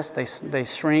compress. They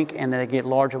shrink and they get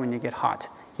larger when you get hot.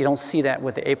 You don't see that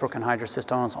with the apocrine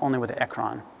hydrocystomas, only with the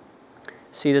eccrine.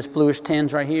 See this bluish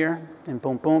tinge right here, and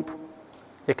boom, boom.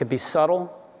 It could be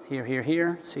subtle, here, here,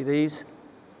 here. See these?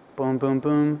 Boom, boom,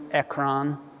 boom,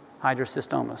 eccrine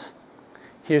hydrocystomas.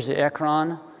 Here's the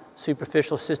eccrine,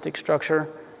 superficial cystic structure,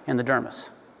 and the dermis.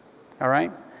 All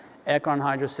right? Eccrine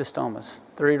hydrocystomas,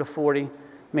 30 to 40,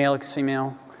 male,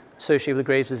 female, associated with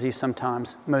Graves' disease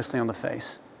sometimes, mostly on the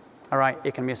face. All right?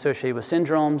 It can be associated with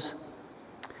syndromes.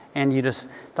 And the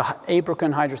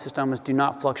apocrine hydrocystomas do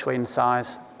not fluctuate in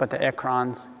size, but the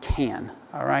ecrines can,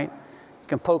 all right? You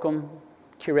can poke them,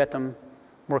 curette them,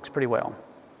 works pretty well.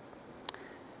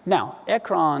 Now,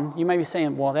 eccrine, you may be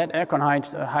saying, well, that eccrine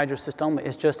hydrocytoma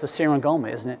is just a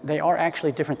syringoma, isn't it? They are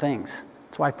actually different things.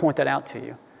 That's why I point that out to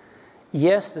you.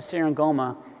 Yes, the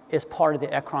syringoma is part of the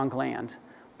eccrine gland,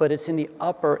 but it's in the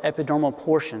upper epidermal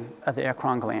portion of the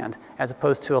eccrine gland, as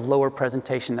opposed to a lower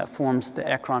presentation that forms the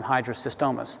eccrine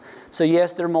hydrocystomas. So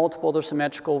yes, they're multiple, they're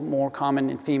symmetrical, more common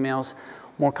in females,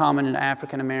 more common in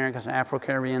African Americans and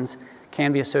Afro-Caribbeans,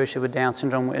 can be associated with Down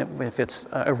syndrome if it's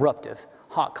eruptive,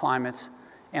 hot climates,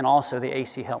 and also the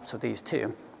AC helps with these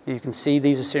too. You can see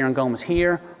these are syringomas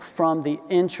here from the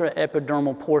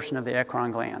intraepidermal portion of the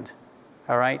eccrine gland,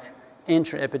 all right?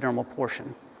 Intraepidermal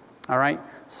portion. All right?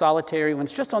 Solitary, when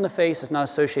it's just on the face, it's not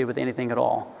associated with anything at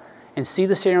all. And see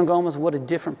the syringomas, what a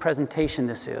different presentation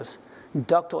this is.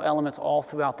 Ductal elements all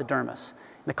throughout the dermis.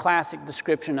 The classic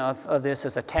description of this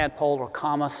is a tadpole or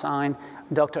comma sign,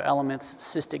 ductal elements,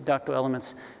 cystic ductal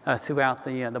elements throughout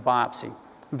the biopsy.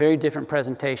 Very different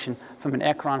presentation from an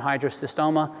eccrine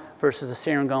hydrocytoma versus a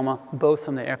syringoma, both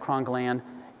from the eccrine gland,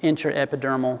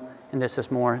 intraepidermal, and this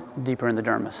is more deeper in the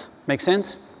dermis. Make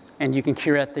sense? And you can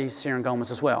curette these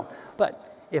syringomas as well.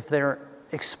 But if they're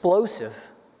explosive,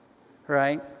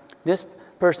 right, this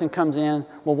person comes in,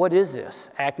 well, what is this?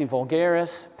 Acne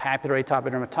vulgaris, papillary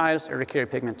atopic dermatitis, urticaria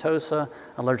pigmentosa,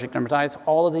 allergic dermatitis,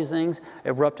 all of these things,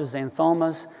 eruptive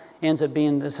xanthomas, ends up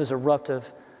being, this is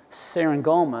eruptive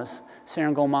syringomas,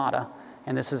 syringomata,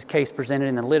 and this is a case presented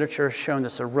in the literature showing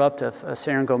this eruptive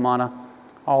syringomata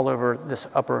all over this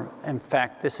upper. In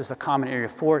fact, this is a common area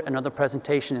for it. Another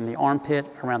presentation in the armpit,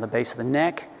 around the base of the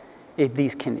neck.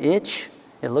 These can itch.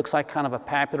 It looks like kind of a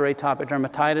papular atopic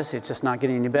dermatitis. It's just not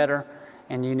getting any better,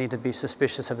 and you need to be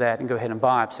suspicious of that and go ahead and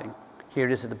biopsy. Here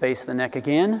it is at the base of the neck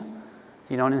again.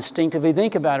 You don't instinctively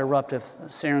think about eruptive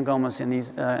syringomas in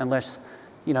these unless,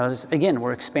 you know, again,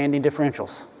 we're expanding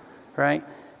differentials, right?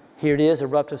 Here it is,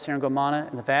 eruptive syringomata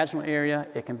in the vaginal area.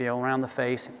 It can be around the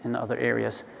face and other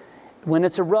areas. When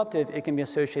it's eruptive, it can be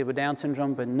associated with Down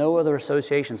syndrome, but no other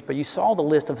associations. But you saw the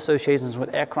list of associations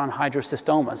with eccrine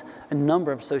hydrocystomas, a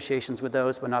number of associations with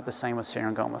those, but not the same with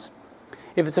syringomas.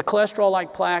 If it's a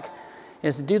cholesterol-like plaque,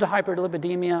 is due to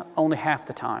hyperlipidemia only half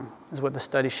the time, is what the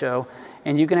studies show.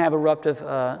 And you can have eruptive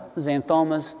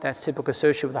xanthomas, that's typically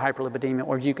associated with the hyperlipidemia,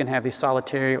 or you can have these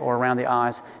solitary or around the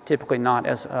eyes, typically not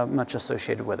as much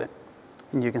associated with it.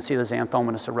 And you can see the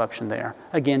xanthomatous eruption there.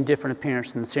 Again, different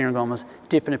appearance than the syringomas,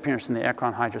 different appearance than the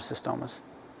eccrine hydrocystomas.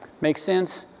 Makes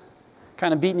sense?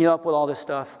 Kind of beating you up with all this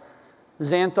stuff.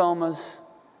 Xanthomas,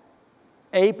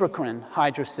 apocrine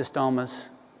hydrocystomas,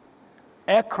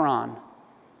 eccrine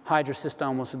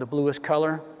hydrocystomas with the bluish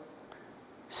color,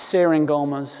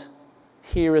 syringomas.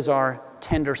 Here is our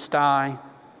tender stye.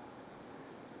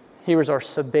 Here is our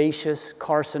sebaceous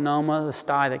carcinoma, the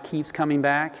stye that keeps coming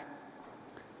back.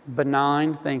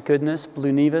 Benign, thank goodness,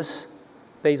 blue nevus,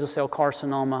 basal cell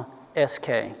carcinoma,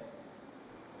 SK.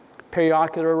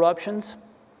 Periocular eruptions.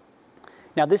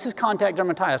 Now this is contact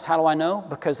dermatitis. How do I know?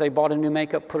 Because they bought a new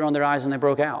makeup, put it on their eyes, and they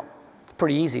broke out. It's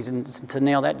pretty easy to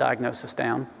nail that diagnosis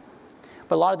down.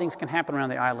 But a lot of things can happen around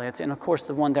the eyelids. And of course,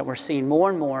 the one that we're seeing more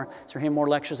and more, so we're hearing more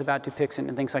lectures about Dupixent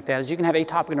and things like that, is you can have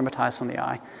atopic dermatitis on the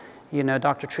eye. You know,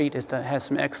 Dr. Treat has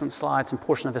some excellent slides and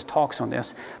portion of his talks on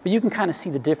this. But you can kind of see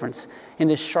the difference in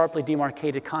this sharply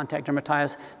demarcated contact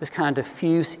dermatitis, this kind of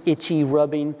diffuse, itchy,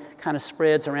 rubbing kind of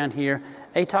spreads around here.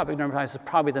 Atopic dermatitis is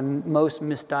probably the most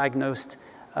misdiagnosed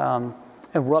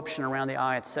eruption around the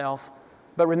eye itself.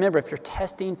 But remember, if you're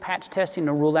testing, patch testing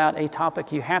to rule out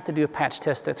atopic, you have to do a patch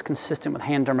test that's consistent with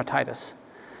hand dermatitis.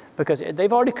 Because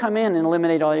they've already come in and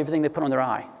eliminated everything they put on their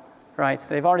eye, right? So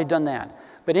they've already done that.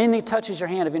 But anything that touches your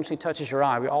hand eventually touches your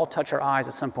eye. We all touch our eyes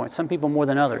at some point, some people more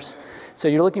than others. So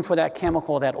you're looking for that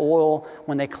chemical, that oil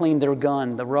when they clean their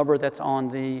gun, the rubber that's on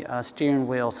the steering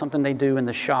wheel, something they do in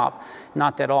the shop,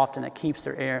 not that often, that keeps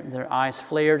their eyes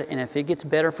flared. And if it gets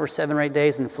better for 7 or 8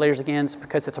 days and flares again, it's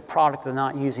because it's a product they're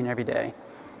not using every day,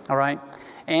 all right?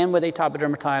 And with atopic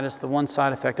dermatitis, the one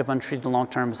side effect of untreated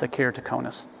long-term is the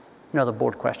keratoconus, another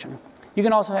board question. You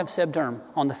can also have sebderm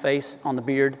on the face, on the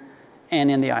beard, and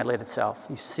in the eyelid itself.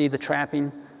 You see the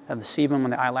trapping of the sebum on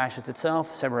the eyelashes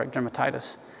itself. Seborrheic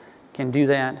dermatitis can do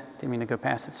that. Didn't mean to go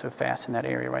past it so fast in that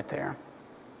area right there.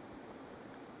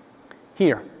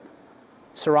 Here,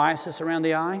 psoriasis around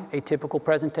the eye, atypical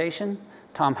presentation.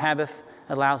 Tom Habiff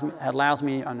allows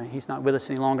me, he's not with us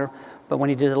any longer, but when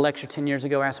he did a lecture 10 years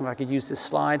ago, I asked him if I could use this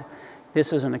slide.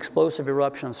 This was an explosive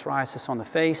eruption of psoriasis on the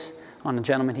face on a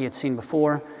gentleman he had seen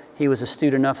before. He was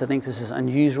astute enough to think this is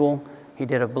unusual. He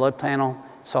did a blood panel,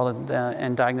 saw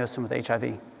and diagnosed him with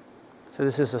HIV. So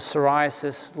this is a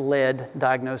psoriasis-led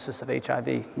diagnosis of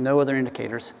HIV, no other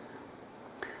indicators.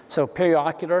 So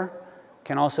periocular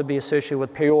can also be associated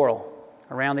with perioral.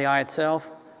 Around the eye itself,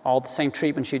 all the same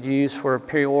treatments you'd use for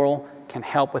perioral can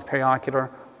help with periocular,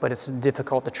 but it's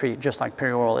difficult to treat, just like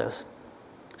perioral is.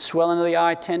 Swelling of the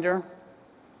eye, tender,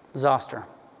 zoster.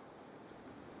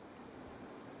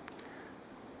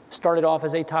 Started off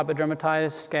as atopic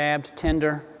dermatitis, scabbed,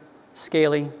 tender,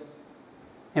 scaly,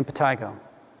 impetigo.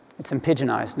 It's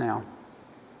impingionized now.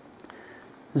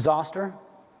 Zoster,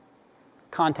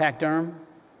 contact derm,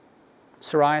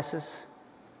 psoriasis,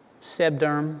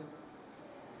 sebderm,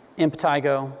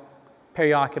 impetigo,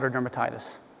 periocular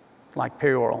dermatitis, like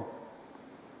perioral.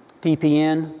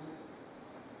 DPN,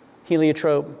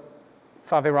 heliotrope,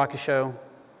 Favre-Rocachot,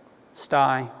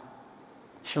 stye,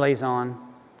 chalazon,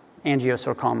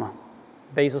 angiosarcoma,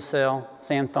 basal cell,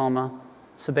 xanthoma,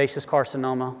 sebaceous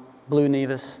carcinoma, blue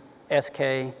nevus,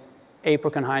 SK,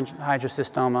 apocrine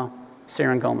hydrocytoma,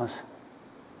 syringomas.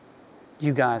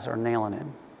 You guys are nailing it.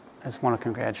 I just want to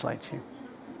congratulate you.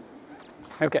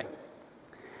 Okay.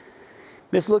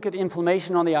 Let's look at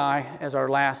inflammation on the eye as our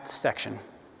last section.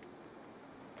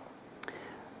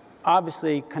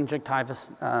 Obviously, conjunctivitis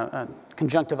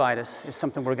is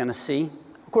something we're going to see.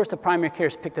 Of course, the primary care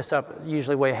has picked this up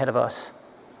usually way ahead of us.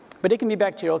 But it can be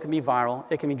bacterial, it can be viral,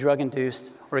 it can be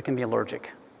drug-induced, or it can be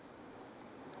allergic.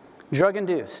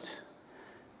 Drug-induced.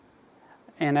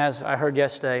 And as I heard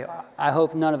yesterday, I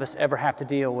hope none of us ever have to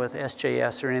deal with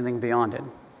SJS or anything beyond it.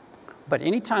 But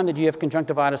anytime that you have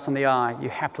conjunctivitis on the eye, you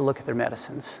have to look at their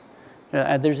medicines.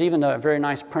 There's even a very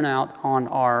nice printout on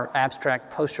our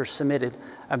abstract poster submitted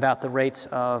about the rates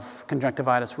of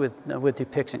conjunctivitis with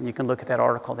Dupixent. You can look at that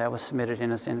article that was submitted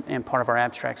in part of our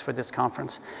abstracts for this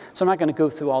conference. So I'm not going to go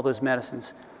through all those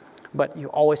medicines, but you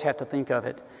always have to think of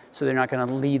it so they're not going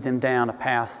to lead them down a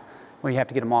path where you have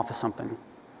to get them off of something.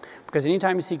 Because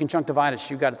anytime you see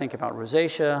conjunctivitis, you've got to think about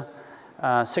rosacea,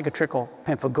 cicatricial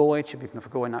pemphigoid, should be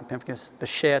pemphigoid, not pemphigus,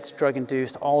 Behçet's,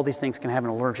 drug-induced, all these things can have an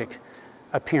allergic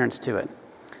appearance to it.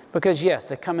 Because yes,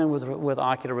 they come in with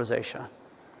ocular rosacea.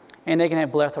 And they can have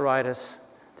blepharitis,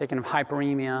 they can have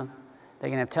hyperemia, they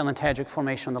can have telangiectatic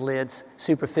formation on the lids,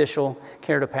 superficial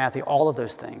keratopathy, all of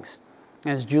those things.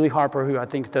 And as Julie Harper, who I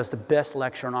think does the best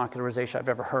lecture on ocular rosacea I've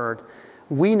ever heard,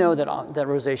 we know that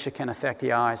rosacea can affect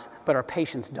the eyes, but our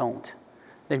patients don't.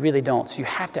 They really don't. So you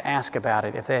have to ask about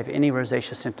it if they have any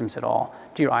rosacea symptoms at all.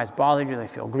 Do your eyes bother you? Do they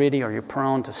feel gritty? Are you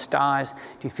prone to styes? Do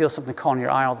you feel something caught in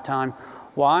your eye all the time?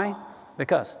 Why?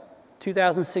 Because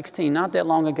 2016, not that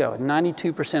long ago,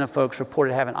 92% of folks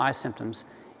reported having eye symptoms,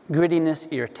 grittiness,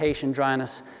 irritation,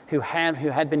 dryness, who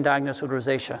had been diagnosed with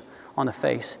rosacea on the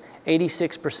face.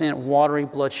 86% watery,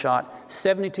 bloodshot.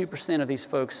 72% of these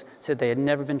folks said they had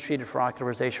never been treated for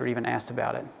ocular rosacea or even asked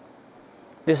about it.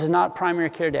 This is not primary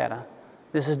care data.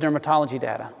 This is dermatology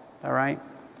data, all right?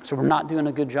 So we're not doing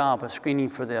a good job of screening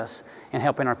for this and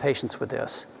helping our patients with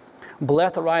this.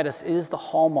 Blepharitis is the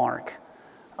hallmark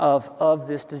of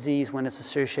this disease when it's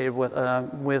associated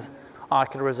with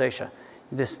ocular rosacea.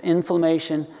 This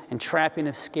inflammation and trapping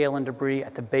of scale and debris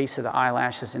at the base of the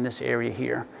eyelashes in this area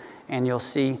here. And you'll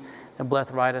see the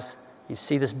blepharitis. You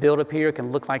see this buildup here. It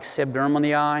can look like sebderm on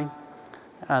the eye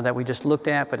that we just looked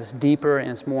at, but it's deeper and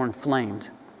it's more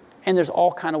inflamed. And there's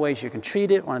all kinds of ways you can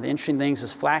treat it. One of the interesting things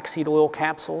is flaxseed oil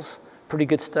capsules. Pretty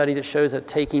good study that shows that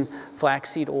taking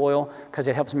flaxseed oil, because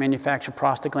it helps manufacture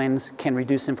prostaglandins, can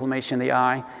reduce inflammation in the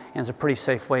eye, and it's a pretty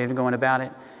safe way of going about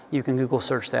it. You can Google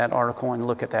search that article and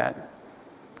look at that.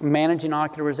 Managing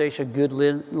ocular rosacea, good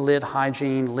lid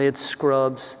hygiene, lid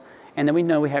scrubs, and then we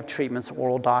know we have treatments,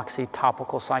 oral doxy,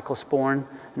 topical cyclosporin,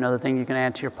 another thing you can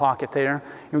add to your pocket there.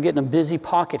 You're getting a busy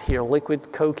pocket here,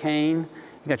 liquid cocaine,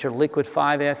 you got your liquid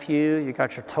 5-FU, you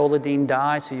got your toluidine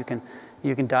dye, so you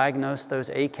can diagnose those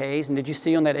AKs. And did you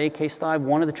see on that AK slide,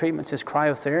 one of the treatments is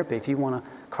cryotherapy. If you want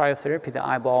to cryotherapy the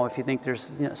eyeball, if you think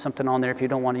there's something on there, if you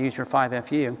don't want to use your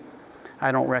 5-FU,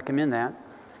 I don't recommend that.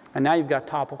 And now you've got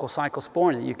topical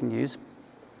cyclosporin that you can use.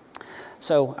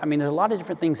 So, I mean, there's a lot of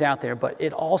different things out there, but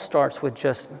it all starts with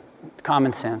just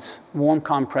common sense. Warm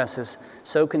compresses,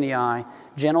 soak in the eye,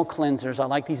 gentle cleansers. I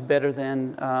like these better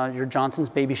than your Johnson's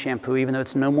baby shampoo, even though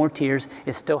it's no more tears.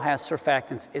 It still has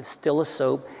surfactants. It's still a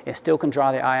soap. It still can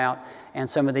dry the eye out. And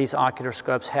some of these ocular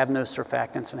scrubs have no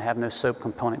surfactants and have no soap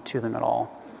component to them at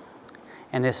all.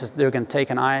 And they're going to take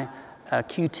a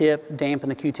Q-tip, dampen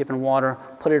the Q-tip in water,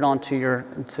 put it onto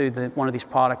one of these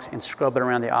products and scrub it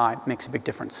around the eye. It makes a big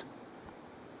difference.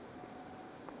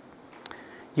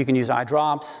 You can use eye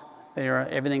drops.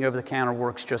 Everything over the counter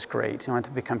works just great. You don't have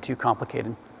to become too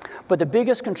complicated. But the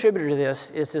biggest contributor to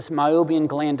this is this meibomian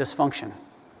gland dysfunction.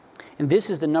 And this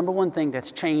is the number one thing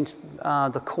that's changed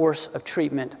the course of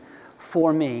treatment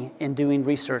for me in doing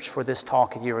research for this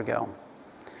talk a year ago.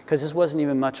 Because this wasn't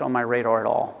even much on my radar at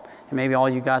all. And maybe all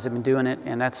you guys have been doing it,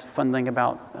 and that's the fun thing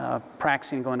about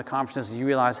practicing and going to conferences is you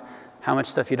realize how much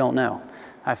stuff you don't know.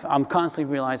 I'm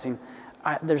constantly realizing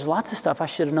there's lots of stuff I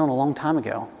should have known a long time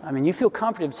ago. I mean, you feel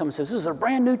comforted if someone says, this is a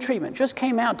brand new treatment, just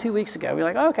came out 2 weeks ago. You're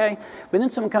like, okay. But then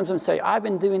someone comes up and say, I've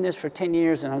been doing this for 10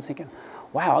 years, and I was thinking,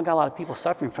 wow, I got a lot of people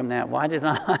suffering from that. Why did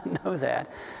I not know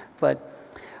that? But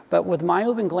with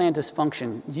meibomian gland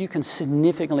dysfunction, you can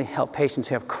significantly help patients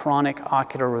who have chronic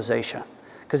ocular rosacea,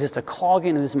 because it's the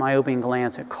clogging of these meibomian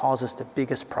glands that causes the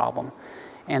biggest problem.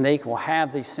 And they will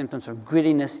have these symptoms of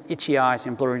grittiness, itchy eyes,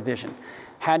 and blurry vision.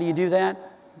 How do you do that?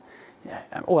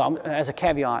 Well, as a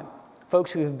caveat,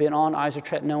 folks who have been on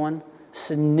isotretinoin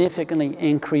significantly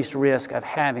increased risk of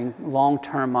having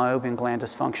long-term meibomian gland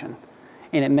dysfunction.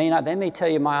 And they may tell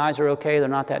you my eyes are okay, they're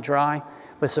not that dry,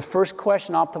 but it's the first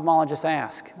question ophthalmologists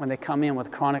ask when they come in with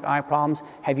chronic eye problems.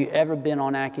 Have you ever been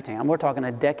on Accutane? And we're talking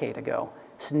a decade ago.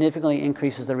 Significantly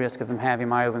increases the risk of them having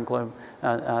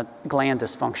meibomian gland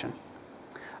dysfunction.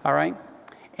 All right?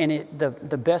 And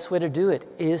the best way to do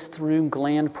it is through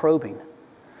gland probing.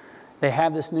 They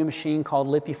have this new machine called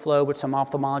LipiFlow, which some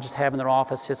ophthalmologists have in their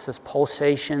office. It's this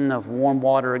pulsation of warm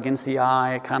water against the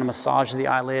eye. It kind of massages the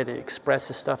eyelid. It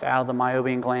expresses stuff out of the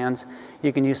meibomian glands.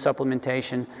 You can use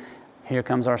supplementation. Here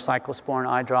comes our cyclosporin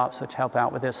eye drops, which help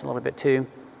out with this a little bit too.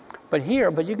 But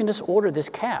you can just order this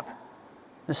cap,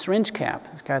 the syringe cap.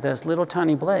 It's got this little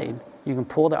tiny blade. You can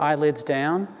pull the eyelids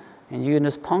down, and you can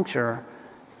just puncture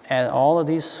at all of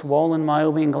these swollen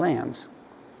meibomian glands.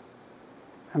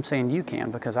 I'm saying you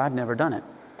can because I've never done it.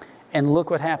 And look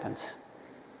what happens.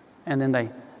 And then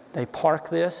they park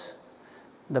this.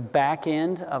 The back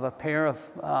end of a pair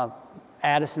of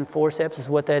Addison forceps is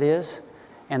what that is,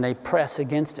 and they press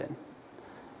against it.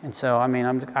 And so, I mean,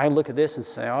 I look at this and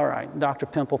say, all right, Dr.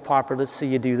 Pimple Popper, let's see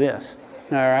you do this,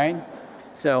 all right?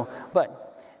 So,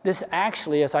 but this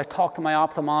actually, as I talk to my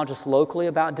ophthalmologists locally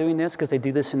about doing this, because they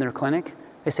do this in their clinic,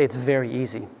 they say it's very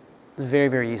easy. It's very,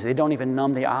 very easy. They don't even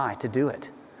numb the eye to do it.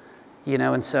 You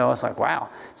know, and so I was like, wow.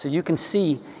 So you can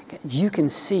see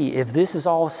if this is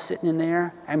all sitting in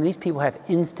there, I mean, these people have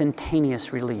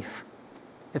instantaneous relief.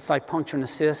 It's like puncturing a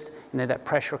cyst, and then that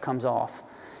pressure comes off.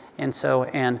 And so,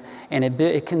 and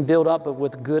it can build up, but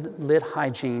with good lid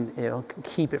hygiene, it'll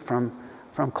keep it from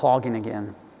clogging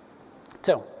again.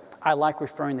 So I like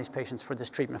referring these patients for this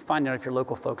treatment. Find out if your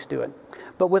local folks do it.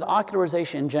 But with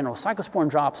ocularization in general, cyclosporin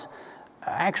drops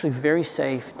are actually very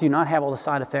safe, do not have all the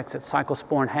side effects that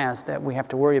cyclosporin has that we have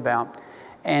to worry about.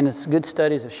 And it's good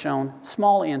studies have shown,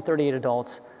 small n, 38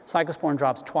 adults, cyclosporin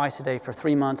drops twice a day for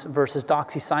 3 months versus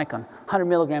doxycycline, 100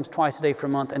 milligrams twice a day for a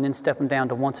month, and then step them down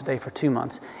to once a day for 2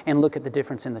 months, and look at the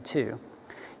difference in the two.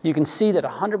 You can see that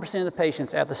 100% of the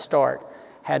patients at the start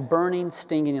had burning,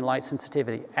 stinging, and light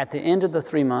sensitivity. At the end of the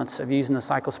 3 months of using the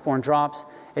cyclosporin drops,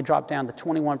 it dropped down to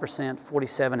 21%,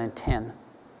 47, and 10.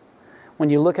 When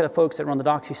you look at the folks that were on the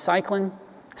doxycycline,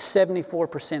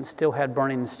 74% still had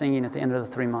burning and stinging at the end of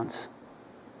the 3 months,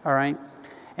 all right?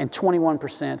 And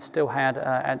 21% still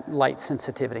had light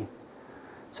sensitivity.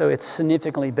 So it's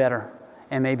significantly better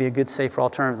and maybe a good, safer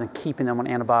alternative than keeping them on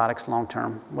antibiotics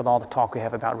long-term with all the talk we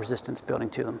have about resistance building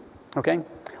to them, okay?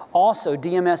 Also,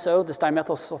 DMSO, this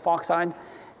dimethyl sulfoxide,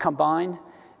 combined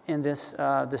in this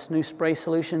new spray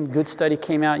solution. Good study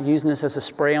came out using this as a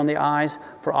spray on the eyes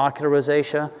for ocular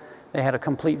rosacea. They had a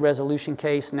complete resolution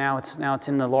case. Now it's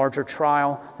in the larger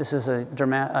trial. This is a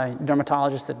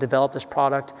dermatologist that developed this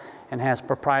product and has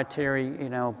proprietary,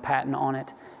 patent on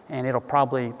it, and it'll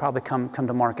probably come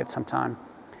to market sometime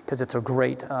because it's a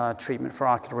great treatment for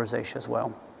ocular rosacea as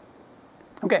well.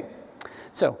 Okay,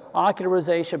 so ocular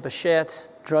rosacea, Behçet's,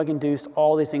 drug-induced,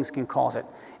 all these things can cause it.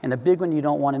 And the big one you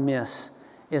don't want to miss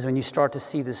is when you start to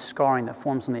see this scarring that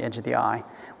forms on the edge of the eye.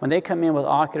 When they come in with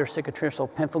ocular cicatricial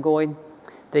pemphigoid,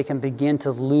 they can begin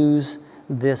to lose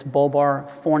this bulbar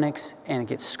fornix and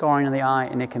get scarring in the eye,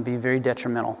 and it can be very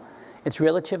detrimental. It's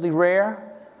relatively rare,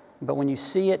 but when you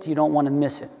see it, you don't want to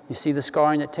miss it. You see the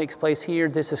scarring that takes place here.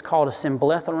 This is called a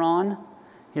symbletharon.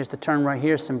 Here's the term right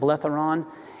here, symbletharon.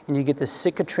 And you get this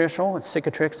cicatricial, and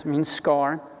cicatrix means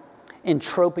scar.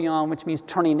 Entropion, which means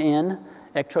turning in.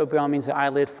 Ectropion means the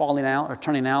eyelid falling out or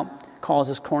turning out,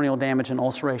 causes corneal damage and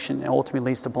ulceration, and ultimately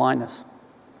leads to blindness.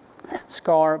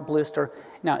 Scar, blister.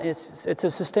 Now, it's a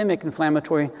systemic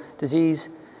inflammatory disease,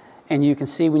 and you can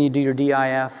see when you do your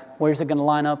DIF, where's it going to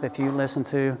line up if you listen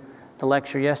to the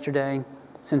lecture yesterday?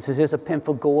 Since this is a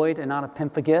pemphigoid and not a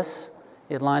pemphigus,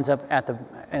 it lines up at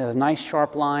a nice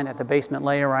sharp line at the basement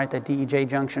layer, right, that DEJ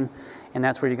junction, and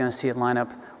that's where you're going to see it line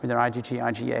up with their IgG,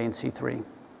 IgA, and C3.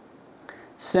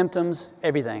 Symptoms,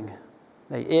 everything.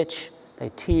 They itch, they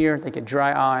tear, they get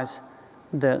dry eyes.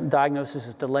 The diagnosis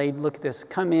is delayed. Look at this.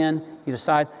 Come in, you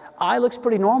decide, eye looks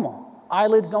pretty normal.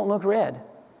 Eyelids don't look red.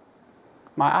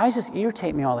 My eyes just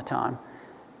irritate me all the time.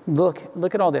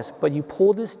 Look at all this. But you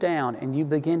pull this down and you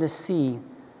begin to see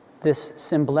this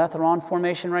symbletharon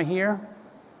formation right here.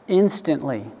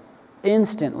 Instantly,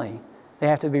 they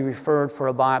have to be referred for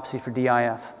a biopsy for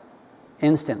DIF.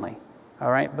 Instantly.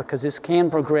 All right, because this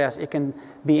can progress. It can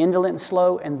be indolent and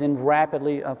slow and then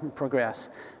rapidly progress.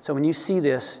 So when you see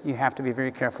this, you have to be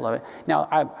very careful of it. Now,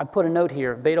 I put a note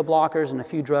here. Beta blockers and a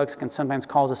few drugs can sometimes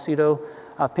cause a pseudo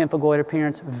pemphigoid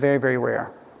appearance. Very, very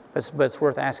rare. But it's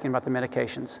worth asking about the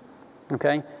medications.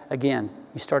 Okay? Again,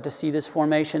 you start to see this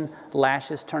formation,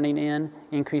 lashes turning in,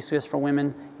 increased risk for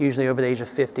women, usually over the age of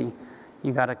 50.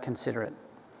 You got to consider it.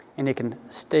 And it can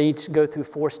go through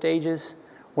 4 stages,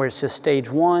 where it's just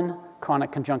stage 1,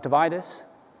 chronic conjunctivitis.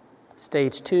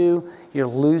 Stage 2, you're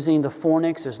losing the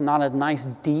fornix. There's not a nice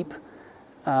deep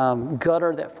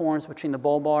gutter that forms between the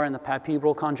bulbar and the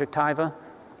palpebral conjunctiva.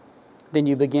 Then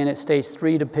you begin at stage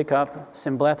 3 to pick up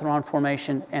symbletharon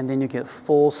formation, and then you get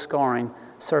full scarring,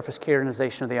 surface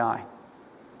keratinization of the eye.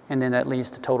 And then that leads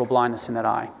to total blindness in that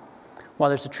eye. While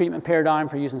there's a treatment paradigm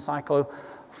for using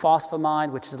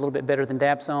cyclophosphamide, which is a little bit better than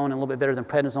dapsone and a little bit better than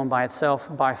prednisone by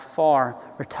itself, by far,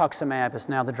 rituximab is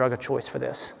now the drug of choice for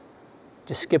this.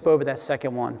 Just skip over that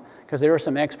second one, because there are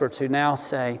some experts who now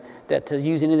say that to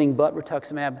use anything but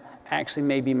rituximab actually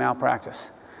may be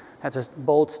malpractice. That's a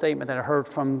bold statement that I heard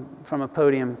from a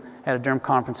podium at a derm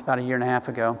conference about a year and a half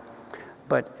ago.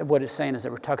 But what it's saying is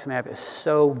that rituximab is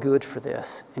so good for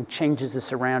this and changes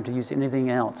this around to use anything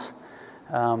else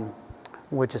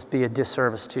would just be a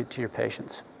disservice to your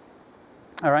patients.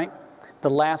 All right, the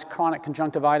last chronic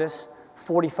conjunctivitis,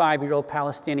 45-year-old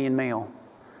Palestinian male,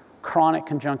 chronic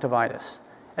conjunctivitis.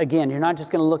 Again, you're not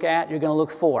just going to look at, you're going to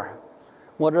look for.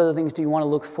 What other things do you want to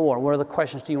look for? What other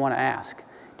questions do you want to ask?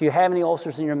 Do you have any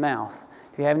ulcers in your mouth?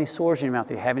 Do you have any sores in your mouth?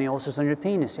 Do you have any ulcers on your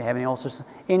penis? Do you have any ulcers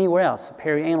anywhere else, the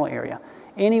perianal area?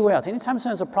 Anywhere else. Anytime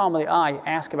there's a problem with the eye,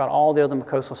 ask about all the other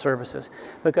mucosal surfaces.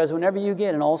 Because whenever you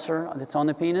get an ulcer that's on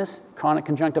the penis, chronic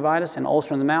conjunctivitis, an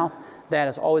ulcer in the mouth, that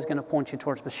is always going to point you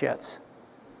towards Behçet's.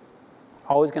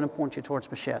 Always going to point you towards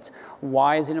Behçet's.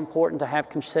 Why is it important to have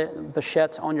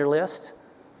Behçet's on your list?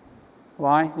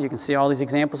 Why? You can see all these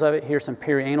examples of it. Here's some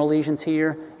perianal lesions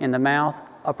here in the mouth,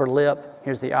 upper lip.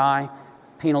 Here's the eye,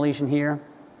 penile lesion here.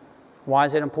 Why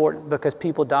is it important? Because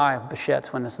people die of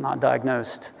Behçet's when it's not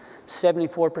diagnosed.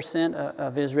 74%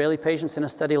 of Israeli patients in a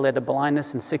study led to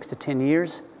blindness in 6 to 10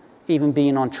 years, even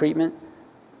being on treatment.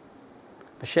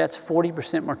 Behçet's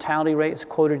 40% mortality rate is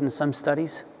quoted in some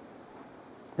studies.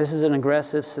 This is an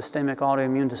aggressive systemic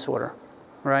autoimmune disorder,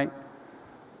 right?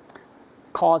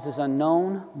 Cause is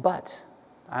unknown, but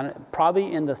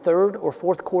probably in the 3rd or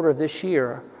 4th quarter of this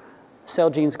year,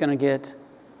 Celgene's going to get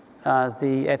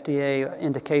the FDA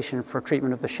indication for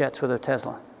treatment of Behçet's with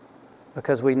Otezla,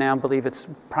 because we now believe it's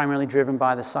primarily driven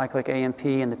by the cyclic AMP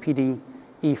and the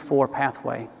PDE4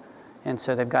 pathway. And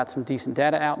so they've got some decent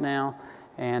data out now,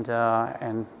 and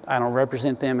I don't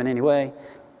represent them in any way,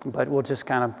 but we'll just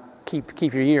kind of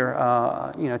keep your ear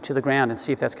to the ground and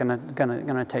see if that's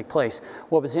gonna take place.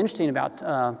 What was interesting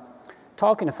about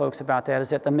talking to folks about that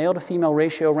is that the male to female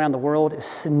ratio around the world is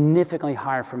significantly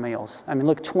higher for males. I mean,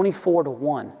 look, 24 to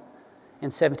 1 in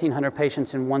 1,700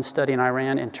 patients in one study in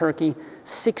Iran and Turkey,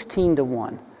 16 to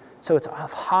 1. So it's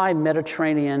of high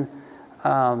Mediterranean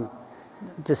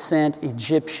descent,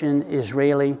 Egyptian,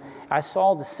 Israeli. I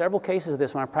saw several cases of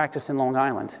this when I practiced in Long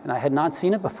Island, and I had not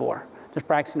seen it before, just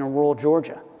practicing in rural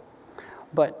Georgia.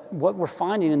 But what we're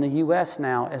finding in the US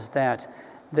now is that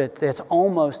it's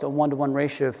almost a 1-to-1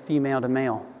 ratio of female to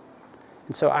male.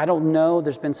 And so I don't know,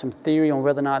 there's been some theory on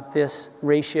whether or not this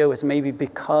ratio is maybe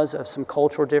because of some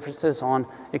cultural differences on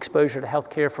exposure to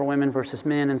healthcare for women versus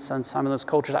men in some of those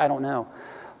cultures, I don't know.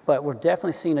 But we're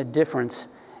definitely seeing a difference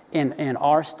in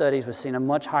our studies. We're seeing a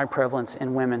much higher prevalence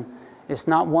in women. It's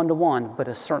not 1-to-1, but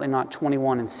it's certainly not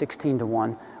 21 and 16 to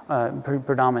 1.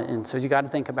 Predominant. And so you got to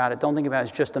think about it. Don't think about it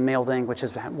as just a male thing, which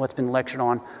is what's been lectured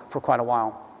on for quite a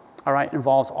while. All right,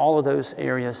 involves all of those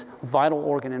areas: vital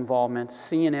organ involvement,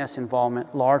 CNS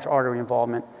involvement, large artery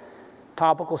involvement,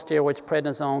 topical steroids,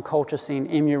 prednisone, colchicine,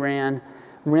 Imuran,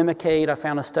 Remicade. I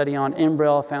found a study on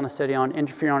Enbrel. I found a study on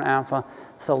interferon alpha,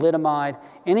 thalidomide.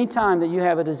 Anytime that you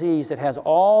have a disease that has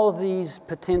all of these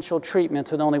potential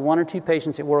treatments with only 1 or 2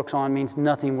 patients it works on, means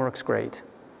nothing works great.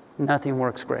 Nothing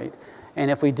works great. And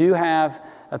if we do have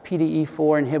a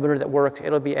PDE4 inhibitor that works,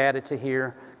 it'll be added to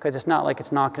here, because it's not like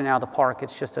it's knocking it out of the park.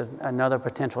 It's just another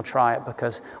potential try it,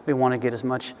 because we want to get as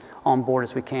much on board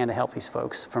as we can to help these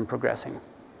folks from progressing.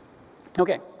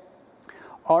 Okay,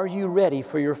 are you ready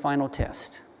for your final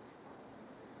test?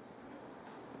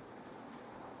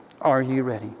 Are you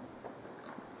ready?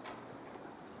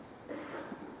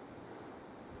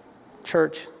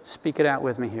 Church, speak it out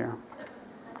with me here.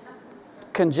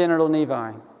 Congenital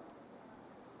nevi.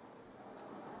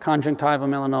 Conjunctival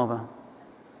melanoma,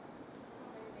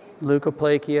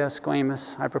 leukoplakia,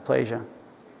 squamous, hyperplasia,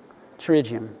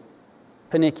 pterygium,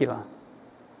 panicula,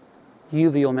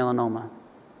 uveal melanoma,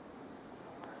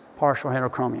 partial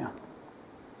heterochromia.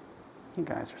 You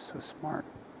guys are so smart.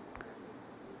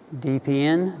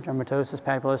 DPN, dermatosis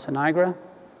papulosa nigra,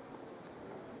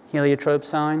 heliotrope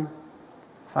sign,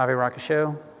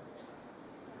 Favre-Rocachot,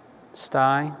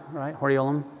 STI, right,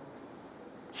 hordeolum,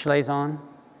 Schlazon,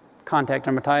 contact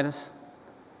dermatitis,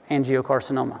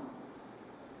 angiocarcinoma.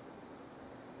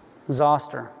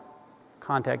 Zoster,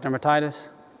 contact dermatitis,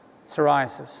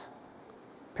 psoriasis,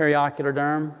 periocular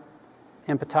derm,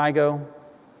 impetigo,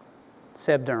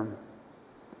 sebderm.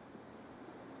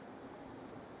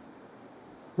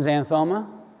 Xanthoma,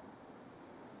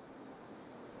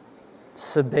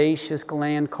 sebaceous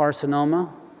gland carcinoma,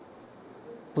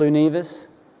 blue nevus,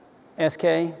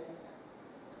 SK,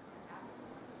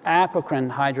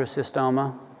 apocrine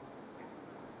hydrocystoma,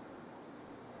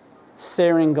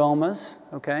 syringomas,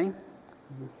 okay,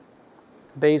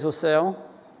 basal cell,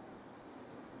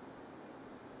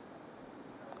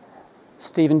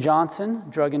 Steven Johnson,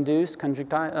 drug-induced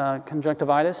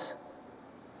conjunctivitis,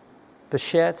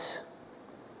 Behçet's,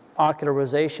 ocular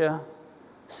rosacea,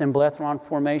 symbletharon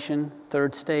formation,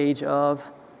 third stage of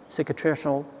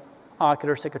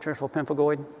ocular cicatricial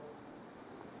pemphigoid.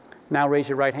 Now raise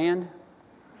your right hand.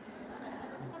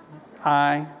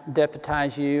 I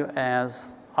deputize you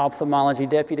as ophthalmology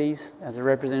deputies, as a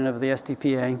representative of the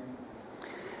SDPA.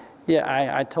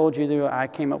 Yeah, I told you that I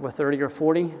came up with 30 or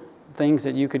 40 things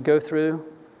that you could go through.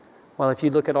 Well, if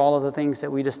you look at all of the things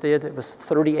that we just did, it was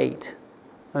 38.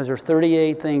 Those are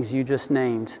 38 things you just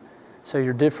named. So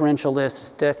your differential list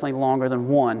is definitely longer than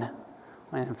one.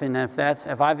 And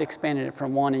if I've expanded it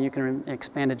from one and you can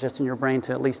expand it just in your brain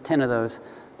to at least 10 of those,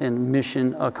 then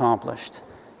mission accomplished.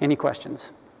 Any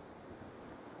questions?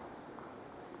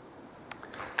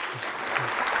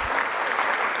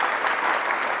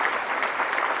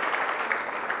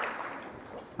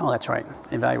 Oh, that's right,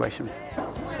 evaluation.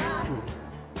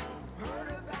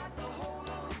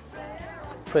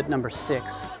 Put number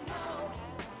 6.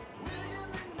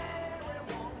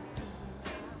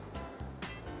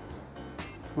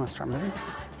 You want to start moving?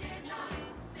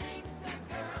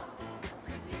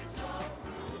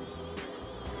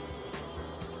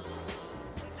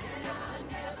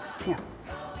 Yeah.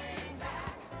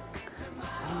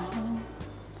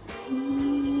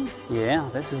 Yeah,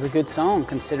 this is a good song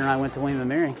considering I went to William &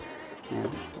 Mary. And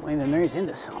William & Mary's in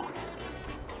this song.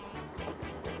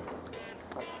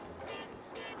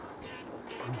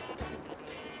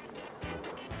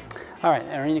 All right,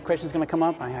 are any questions going to come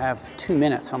up? I have 2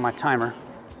 minutes on my timer.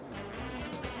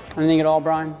 Anything at all,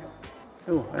 Brian?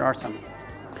 Ooh, there are some.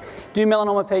 Do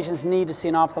melanoma patients need to see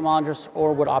an ophthalmologist,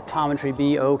 or would optometry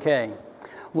be okay?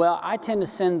 Well, I tend to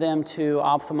send them to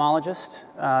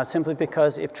ophthalmologists simply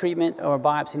because if treatment or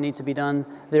biopsy needs to be done,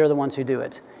 they're the ones who do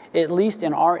it. At least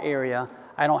in our area,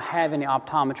 I don't have any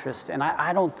optometrists, and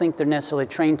I don't think they're necessarily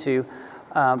trained to,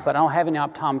 but I don't have any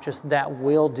optometrists that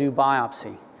will do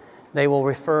biopsy. They will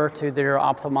refer to their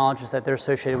ophthalmologist that they're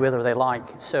associated with or they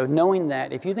like. So knowing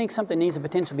that, if you think something needs to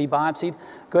potentially be biopsied,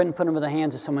 go ahead and put them in the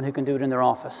hands of someone who can do it in their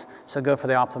office. So go for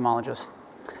the ophthalmologist.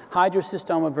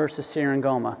 Hydrocystoma versus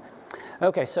syringoma.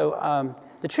 Okay, so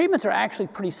the treatments are actually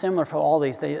pretty similar for all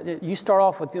these. You start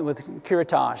off with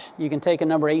curettage. You can take a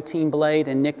number 18 blade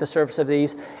and nick the surface of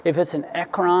these. If it's an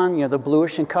ecron, you know, the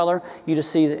bluish in color, you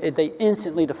just see that they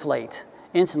instantly deflate.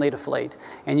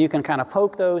 And you can kind of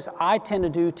poke those. I tend to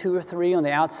do 2 or 3 on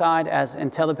the outside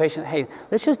and tell the patient, hey,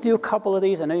 let's just do a couple of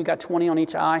these. I know you got 20 on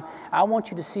each eye. I want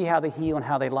you to see how they heal and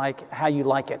how you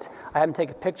like it. I have them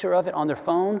take a picture of it on their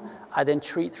phone. I then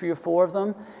treat 3 or 4 of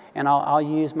them, and I'll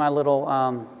use my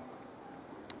little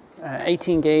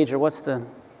 18 gauge, or what's the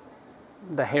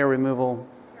hair removal?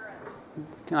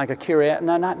 Like a curette?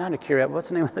 No, not a curette. What's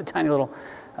the name of the tiny little?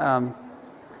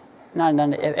 Not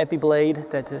an epi-blade,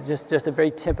 that just a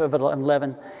very tip of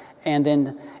 11,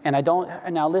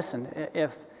 now listen,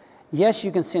 yes,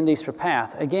 you can send these for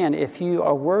path. Again, if you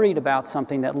are worried about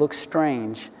something that looks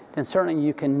strange, then certainly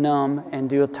you can numb and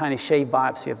do a tiny shave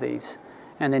biopsy of these,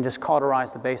 and then just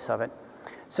cauterize the base of it.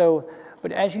 So,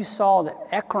 but as you saw, the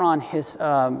ecron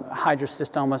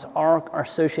hydrocystomas are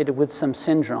associated with some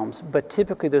syndromes, but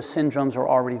typically those syndromes are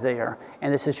already there,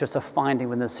 and this is just a finding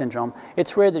within the syndrome.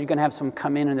 It's rare that you're going to have someone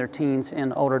come in their teens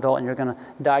and older adult, and you're going to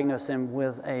diagnose them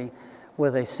with a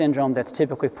syndrome that's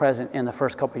typically present in the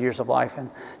first couple of years of life, and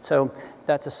so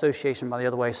that's association by the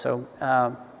other way. So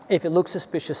if it looks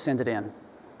suspicious, send it in.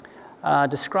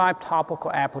 Describe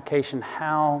topical application.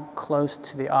 How close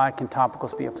to the eye can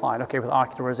topicals be applied? Okay, with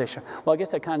ocular rosacea. Well, I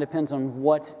guess that kind of depends on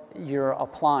what you're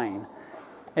applying.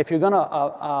 If you're going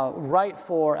to write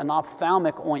for an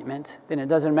ophthalmic ointment, then it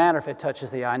doesn't matter if it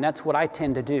touches the eye, and that's what I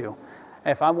tend to do.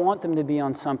 If I want them to be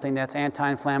on something that's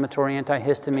anti-inflammatory,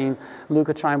 antihistamine,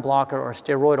 leukotriene blocker, or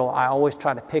steroidal, I always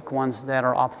try to pick ones that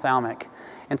are ophthalmic.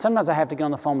 And sometimes I have to get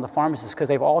on the phone with the pharmacist because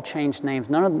they've all changed names.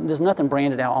 There's nothing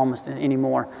branded out almost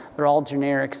anymore. They're all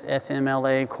generics,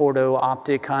 FMLA, Cordo,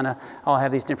 Optic, kind of all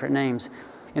have these different names.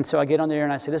 And so I get on there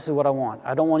and I say, this is what I want.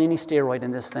 I don't want any steroid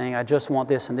in this thing. I just want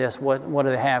this and this. What do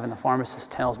they have? And the pharmacist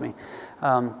tells me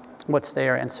what's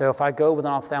there. And so if I go with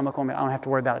an ophthalmic ointment, I don't have to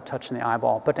worry about it touching the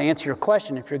eyeball. But to answer your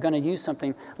question, if you're going to use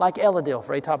something like Elidel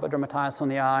for atopic dermatitis on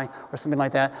the eye or something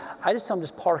like that, I just tell them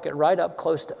just park it right up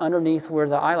close to underneath where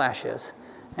the eyelash is,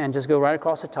 and just go right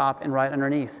across the top and right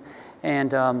underneath.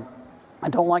 And I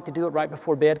don't like to do it right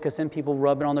before bed because then people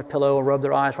rub it on their pillow or rub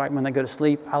their eyes right when they go to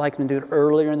sleep. I like them to do it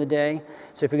earlier in the day.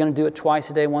 So if you're going to do it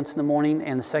twice a day, once in the morning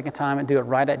and the second time, do it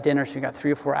right at dinner, so you got 3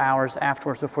 or 4 hours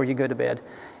afterwards before you go to bed.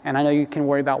 And I know you can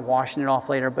worry about washing it off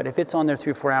later, but if it's on there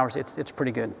 3 or 4 hours, it's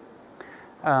pretty good.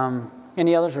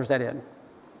 Any others, or is that it?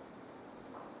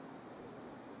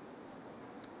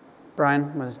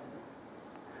 Brian?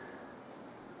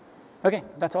 Okay,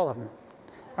 that's all of them.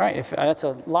 All right, if that's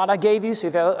a lot I gave you, so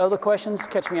if you have other questions,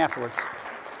 catch me afterwards.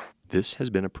 This has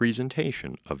been a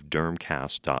presentation of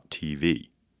Dermcast.tv,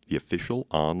 the official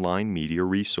online media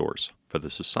resource for the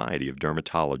Society of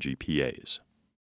Dermatology PAs.